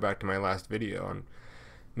 If you go back to my last video on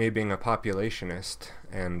me being a populationist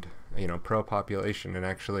and pro-population, and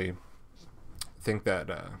actually think that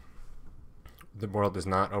the world is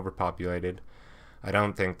not overpopulated. I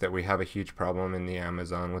don't think that we have a huge problem in the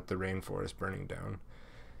Amazon with the rainforest burning down.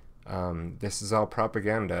 This is all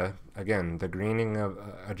propaganda. Again, the greening of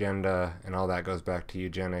agenda and all that goes back to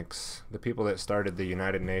eugenics. The people that started the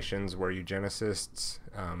United Nations were eugenicists,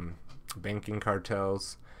 banking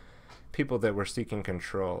cartels, people that were seeking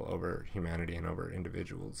control over humanity and over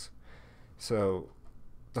individuals. So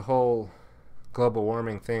the whole global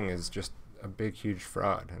warming thing is just a big, huge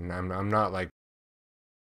fraud. And I'm not like,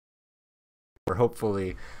 we're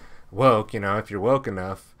hopefully woke, if you're woke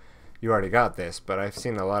enough, you already got this. But I've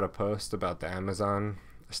seen a lot of posts about the Amazon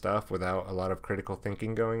stuff without a lot of critical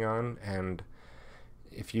thinking going on. And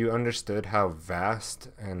if you understood how vast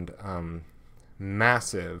and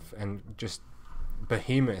massive and just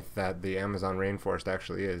behemoth that the Amazon rainforest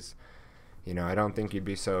actually is, I don't think you'd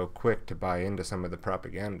be so quick to buy into some of the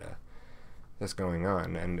propaganda that's going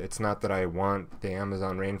on. And it's not that I want the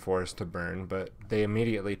Amazon rainforest to burn, but they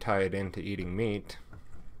immediately tie it into eating meat.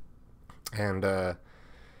 And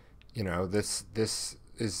this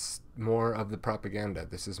is more of the propaganda.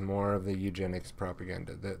 This is more of the eugenics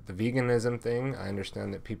propaganda. The veganism thing, I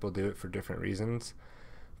understand that people do it for different reasons,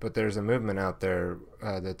 but there's a movement out there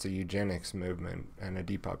that's a eugenics movement and a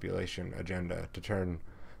depopulation agenda to turn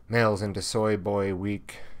males into soy boy,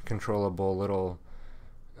 weak, controllable little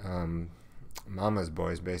mama's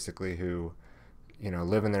boys, basically, who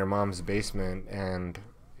live in their mom's basement and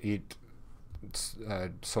eat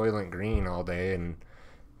Soylent Green all day, and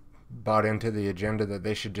bought into the agenda that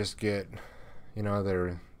they should just get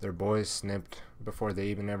their boys snipped before they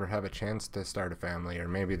even ever have a chance to start a family. Or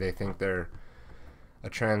maybe they think they're a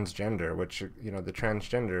transgender, which the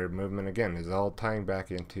transgender movement again is all tying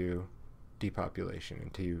back into depopulation,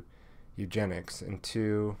 into eugenics,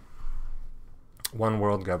 into one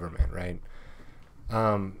world government, right?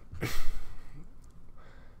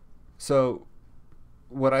 So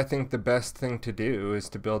what I think the best thing to do is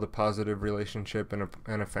to build a positive relationship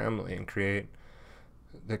and a family, and create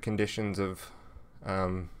the conditions of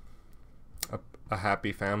a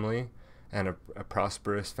happy family and a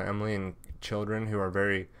prosperous family, and children who are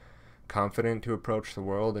very confident to approach the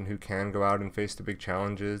world and who can go out and face the big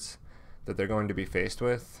challenges that they're going to be faced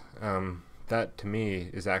with. That to me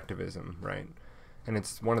is activism, right? And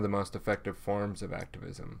it's one of the most effective forms of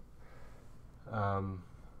activism. And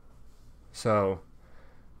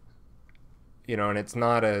it's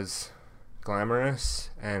not as glamorous,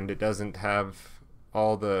 and it doesn't have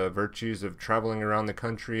all the virtues of traveling around the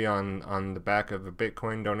country on the back of a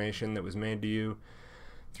Bitcoin donation that was made to you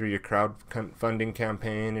through your crowdfunding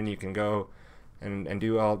campaign, and you can go and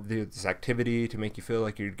do all this activity to make you feel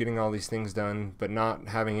like you're getting all these things done, but not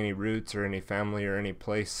having any roots or any family or any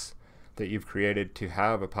place that you've created to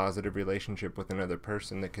have a positive relationship with another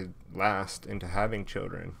person that could last into having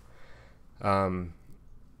children.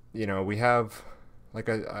 We have, like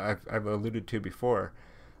I've alluded to before,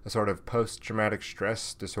 a sort of post-traumatic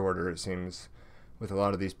stress disorder, it seems, with a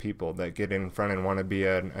lot of these people that get in front and want to be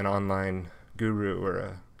an online guru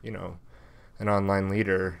or an online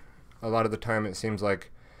leader. A lot of the time it seems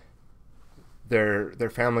like their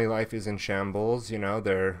family life is in shambles.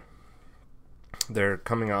 They're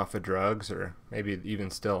coming off of drugs, or maybe even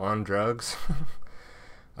still on drugs.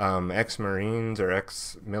 Ex-Marines or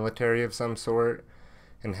ex-military of some sort,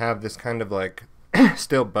 and have this kind of like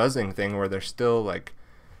still buzzing thing where they're still like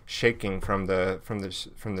shaking from the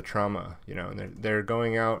trauma, and they're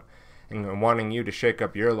going out and wanting you to shake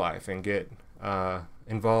up your life and get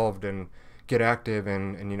involved and get active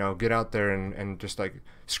and get out there and just like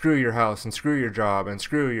screw your house and screw your job and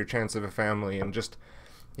screw your chance of a family, and just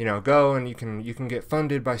go and you can get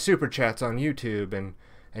funded by super chats on YouTube, and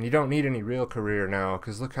you don't need any real career now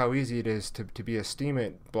because look how easy it is to be a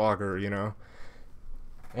Steemit blogger.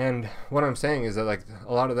 And what I'm saying is that like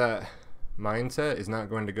a lot of that mindset is not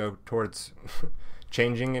going to go towards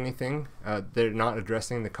changing anything. They're not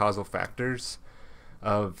addressing the causal factors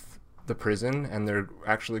of the prison, and they're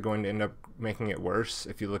actually going to end up making it worse.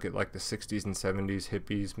 If you look at like the 60s and 70s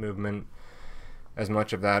hippies movement, as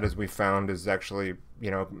much of that as we found is actually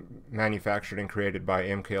manufactured and created by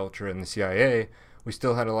MK Ultra and the CIA, we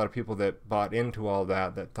still had a lot of people that bought into all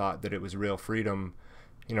that thought that it was real freedom.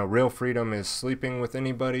 Real freedom is sleeping with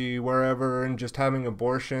anybody wherever and just having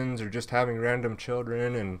abortions or just having random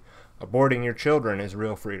children, and aborting your children is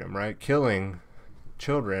real freedom, right? Killing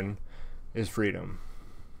children is freedom,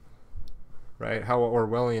 right? How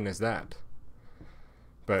Orwellian is that?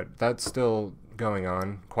 But that's still going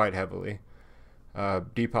on quite heavily.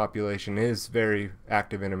 Depopulation is very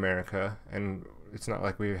active in America, and it's not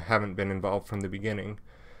like we haven't been involved from the beginning.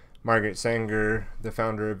 Margaret Sanger, the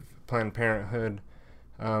founder of Planned Parenthood,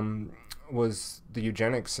 was the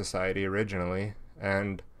Eugenics Society originally,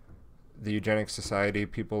 and the Eugenics Society,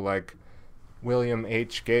 people like William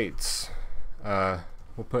H. Gates, let's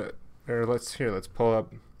pull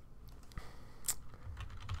up.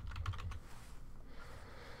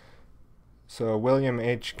 So William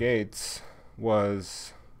H. Gates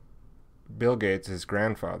was Bill Gates'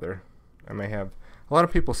 grandfather, I may have, a lot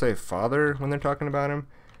of people say father when they're talking about him.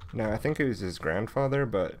 Now, I think it was his grandfather,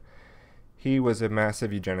 but he was a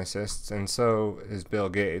massive eugenicist, and so is Bill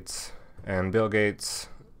Gates. And Bill Gates,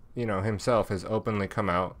 you know, himself has openly come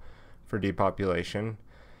out for depopulation.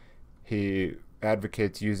 He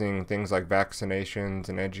advocates using things like vaccinations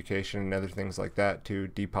and education and other things like that to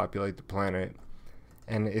depopulate the planet.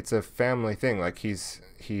 And it's a family thing. Like,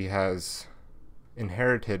 he has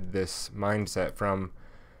inherited this mindset from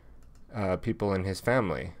people in his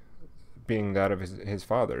family, being that of his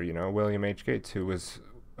father, you know, William H. Gates, who was,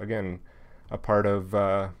 again, a part of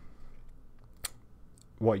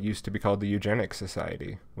what used to be called the Eugenics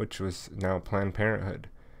Society, which was now Planned Parenthood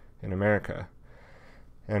in America.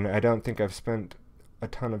 And I don't think I've spent a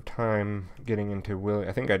ton of time getting into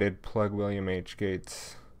I think I did plug William H.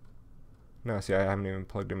 Gates. No, see, I haven't even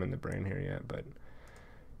plugged him in the brain here yet, but,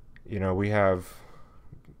 you know, we have,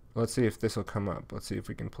 let's see if this will come up. Let's see if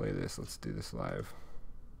we can play this. Let's do this live.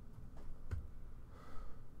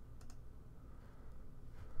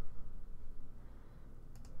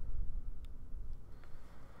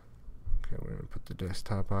 Okay, we're going to put the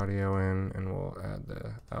desktop audio in, and we'll add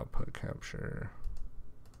the output capture.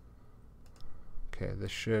 Okay,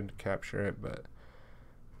 this should capture it, but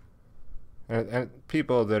and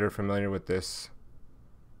people that are familiar with this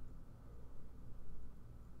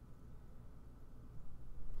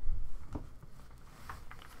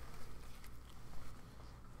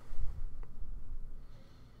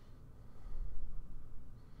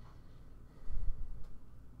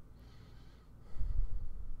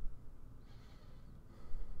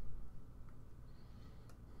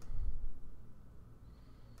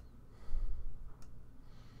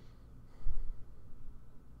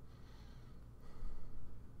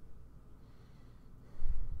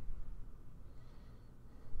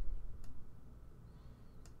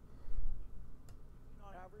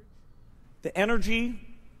the energy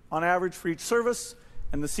on average for each service,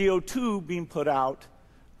 and the CO2 being put out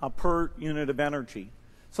per unit of energy.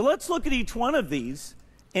 So let's look at each one of these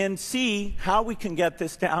and see how we can get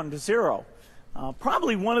this down to zero.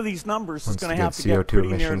 Probably one of these numbers is going to have to get pretty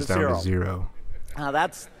near to zero. To zero.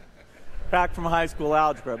 That's back from high school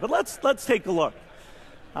algebra, but let's take a look.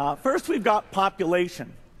 First, we've got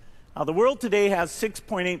population. The world today has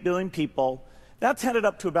 6.8 billion people. That's headed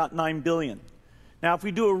up to about 9 billion. Now, if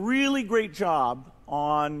we do a really great job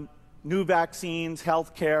on new vaccines,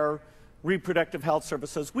 health care, reproductive health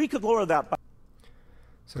services, we could lower that by...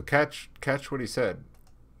 So catch what he said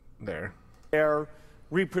there.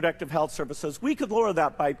 Reproductive health services, we could lower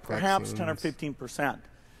that by perhaps 10 or 15%.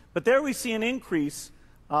 But there we see an increase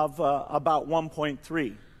of about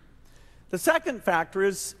 1.3. The second factor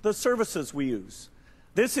is the services we use.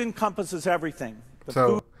 This encompasses everything.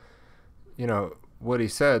 So, you know, what he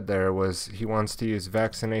said there was he wants to use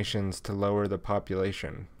vaccinations to lower the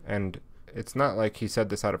population. And it's not like he said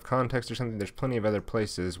this out of context or something. There's plenty of other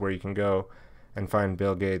places where you can go and find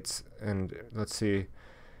Bill Gates. And let's see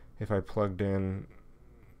if I plugged in...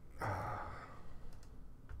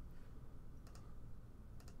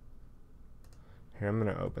 Here, I'm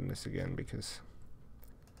going to open this again because...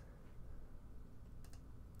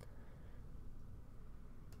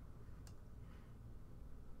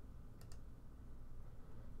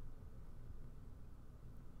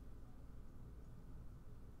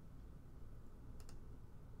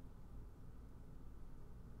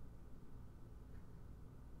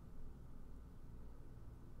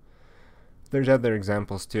 There's other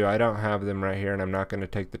examples too. I don't have them right here, and I'm not going to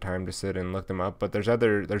take the time to sit and look them up. But there's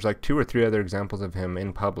like 2 or 3 other examples of him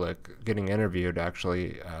in public getting interviewed,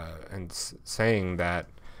 actually, and saying that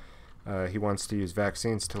he wants to use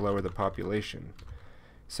vaccines to lower the population.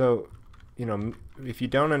 So, you know, if you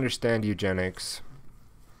don't understand eugenics,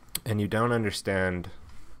 and you don't understand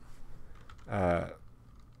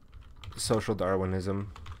social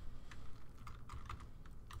Darwinism,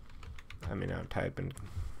 I mean, I'll type and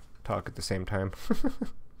talk at the same time.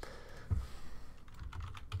 Of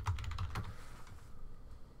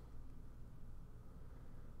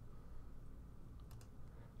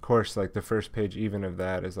course, like the first page even of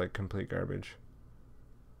that is like complete garbage.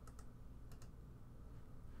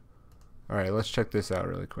 All right, let's check this out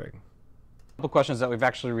really quick. A couple questions that we've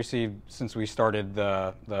actually received since we started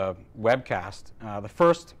the webcast. The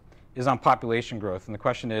first is on population growth, and the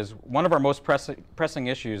question is, one of our most pressing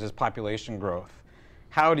issues is population growth.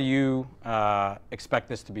 How do you expect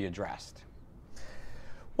this to be addressed?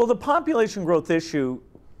 Well, the population growth issue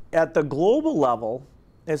at the global level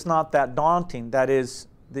is not that daunting. That is,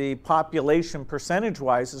 the population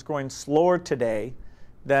percentage-wise is growing slower today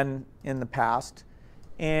than in the past,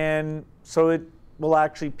 and so it will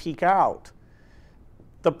actually peak out.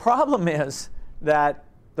 The problem is that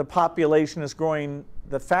the population is growing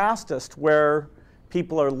the fastest where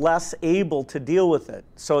people are less able to deal with it.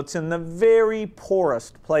 So it's in the very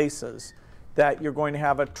poorest places that you're going to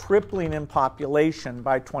have a tripling in population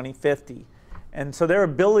by 2050. And so their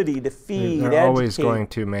ability to feed, they're educate, always going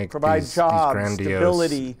to make provide these jobs, grandiose,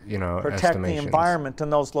 stability, protect the estimations. environment in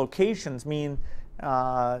those locations mean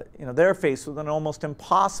they're faced with an almost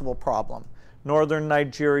impossible problem. Northern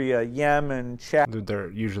Nigeria, Yemen, Chad.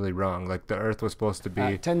 They're usually wrong. Like the Earth was supposed to be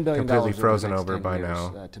 $10 billion completely over the frozen next over 10 by years,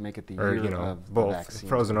 now, to make it the or year of the both vaccine.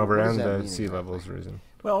 frozen over What does and that the mean sea exactly? levels risen.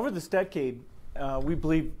 Well, over this decade, we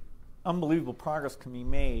believe unbelievable progress can be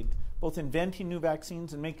made, both inventing new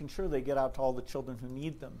vaccines and making sure they get out to all the children who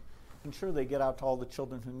need them.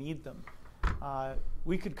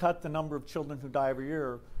 We could cut the number of children who die every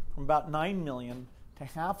year from about 9 million to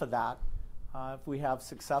half of that if we have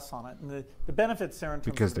success on it. And the benefits there in terms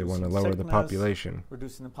Because of they want to reducing lower the sickness, population.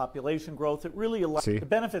 reducing the population growth, it really allows See? the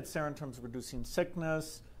benefits there in terms of reducing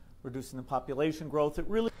sickness, reducing the population growth. It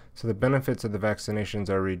really So the benefits of the vaccinations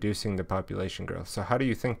are reducing the population growth. So how do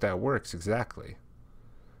you think that works exactly?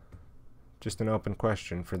 Just an open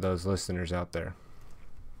question for those listeners out there.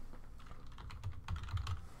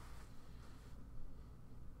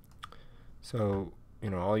 So,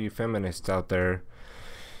 all you feminists out there,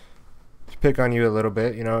 to pick on you a little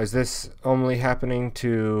bit, is this only happening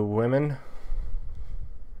to women?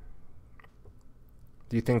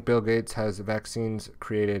 Do you think Bill Gates has vaccines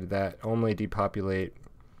created that only depopulate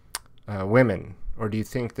women? Or do you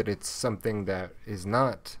think that it's something that is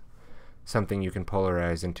not something you can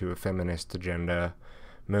polarize into a feminist agenda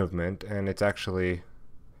movement, and it's actually,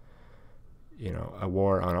 a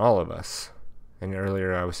war on all of us? And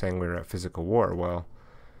earlier I was saying we were at physical war. Well,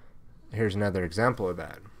 here's another example of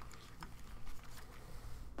that.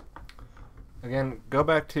 Again, go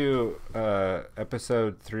back to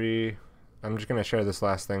episode 3. I'm just going to share this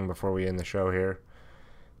last thing before we end the show here.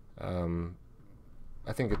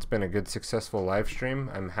 I think it's been a good, successful live stream.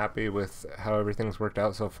 I'm happy with how everything's worked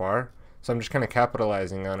out so far. So I'm just kind of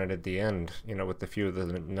capitalizing on it at the end, with the few of the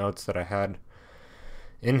notes that I had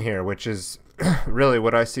in here, which is really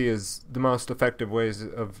what I see as the most effective ways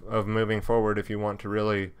of moving forward if you want to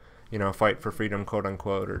really, fight for freedom, quote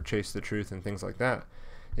unquote, or chase the truth and things like that,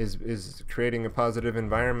 is creating a positive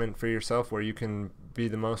environment for yourself where you can be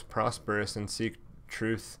the most prosperous and seek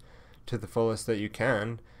truth to the fullest that you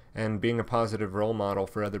can, and being a positive role model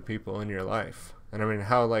for other people in your life. And I mean,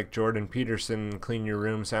 how like Jordan Peterson, clean your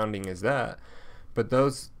room sounding is that? But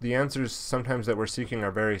the answers sometimes that we're seeking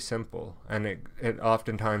are very simple, and it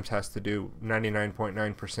oftentimes has to do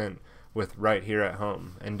 99.9% with right here at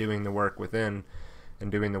home and doing the work within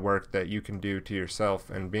and doing the work that you can do to yourself,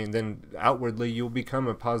 and then outwardly you'll become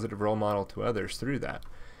a positive role model to others through that.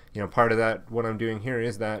 Part of that, what I'm doing here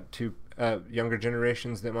is that to younger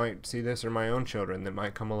generations that might see this, or my own children that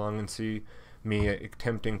might come along and see me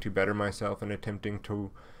attempting to better myself and attempting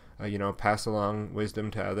to, pass along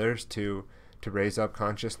wisdom to others, to raise up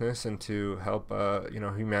consciousness and to help,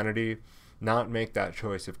 humanity not make that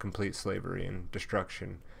choice of complete slavery and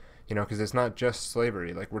destruction. Because it's not just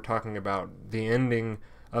slavery. Like, we're talking about the ending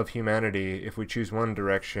of humanity if we choose one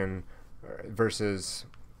direction versus,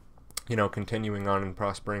 continuing on and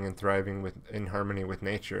prospering and thriving in harmony with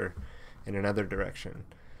nature in another direction.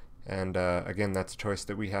 And again, that's a choice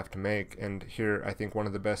that we have to make. And here, I think one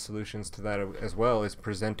of the best solutions to that as well is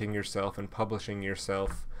presenting yourself and publishing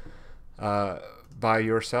yourself by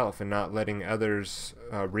yourself, and not letting others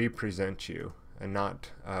represent you, and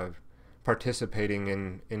not participating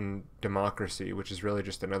in democracy, which is really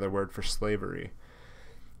just another word for slavery.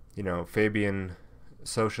 Fabian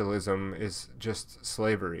socialism is just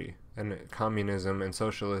slavery, and communism and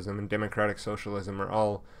socialism and democratic socialism are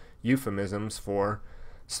all euphemisms for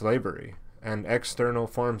slavery. And external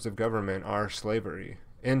forms of government are slavery.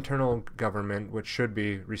 Internal government, which should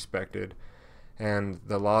be respected, and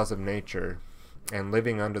the laws of nature, and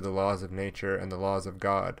living under the laws of nature and the laws of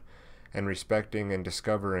God, and respecting and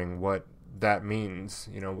discovering what that means,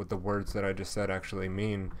 what the words that I just said actually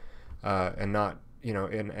mean, and not,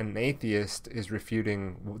 an atheist is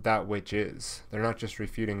refuting that which is. They're not just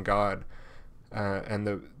refuting God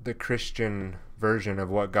and the Christian version of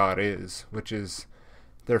what God is, which is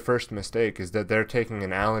their first mistake, is that they're taking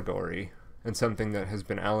an allegory and something that has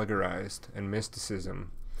been allegorized, and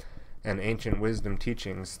mysticism and ancient wisdom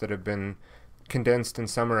teachings that have been condensed and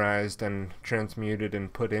summarized and transmuted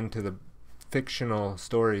and put into the fictional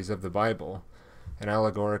stories of the Bible, and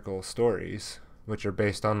allegorical stories, which are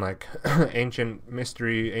based on like ancient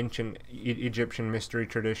Egyptian mystery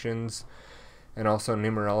traditions, and also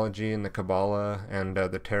numerology and the Kabbalah and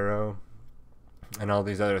the tarot, and all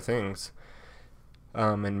these other things,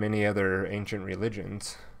 and many other ancient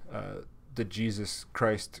religions, the Jesus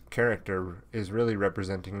Christ character is really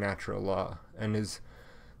representing natural law, and is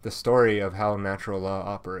the story of how natural law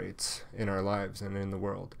operates in our lives and in the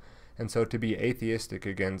world. And so to be atheistic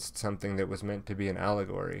against something that was meant to be an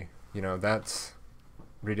allegory, that's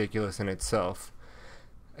ridiculous in itself.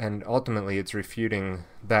 And ultimately it's refuting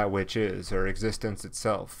that which is, or existence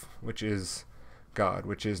itself, which is God,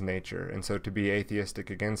 which is nature. And so to be atheistic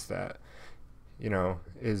against that,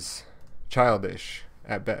 is childish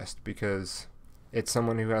at best, because it's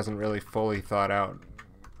someone who hasn't really fully thought out.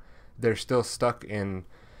 They're still stuck in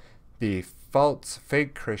the false,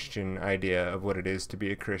 fake Christian idea of what it is to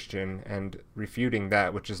be a Christian, and refuting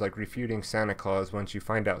that, which is like refuting Santa Claus once you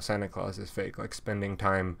find out Santa Claus is fake, like spending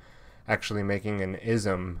time actually making an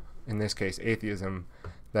ism, in this case atheism,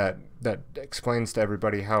 that explains to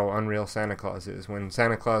everybody how unreal Santa Claus is, when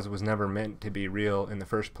Santa Claus was never meant to be real in the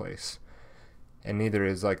first place. And neither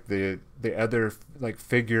is like the other like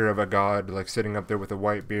figure of a god, like sitting up there with a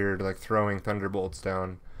white beard, like throwing thunderbolts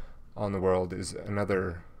down on the world, is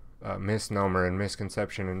another misnomer and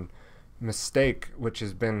misconception and mistake, which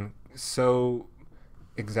has been so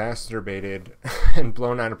exacerbated and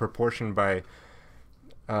blown out of proportion by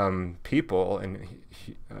people and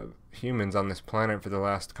humans on this planet for the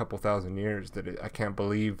last couple thousand years, that I can't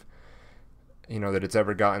believe that it's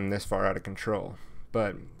ever gotten this far out of control.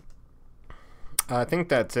 But I think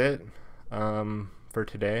that's it for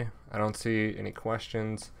today. I don't see any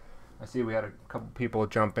questions. I see we had a couple people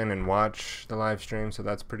jump in and watch the live stream, so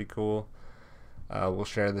that's pretty cool. We'll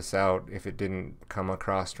share this out if it didn't come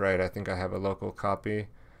across right. I think I have a local copy.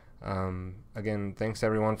 Again, thanks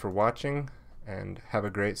everyone for watching, and have a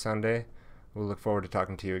great Sunday. We'll look forward to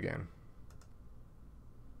talking to you again.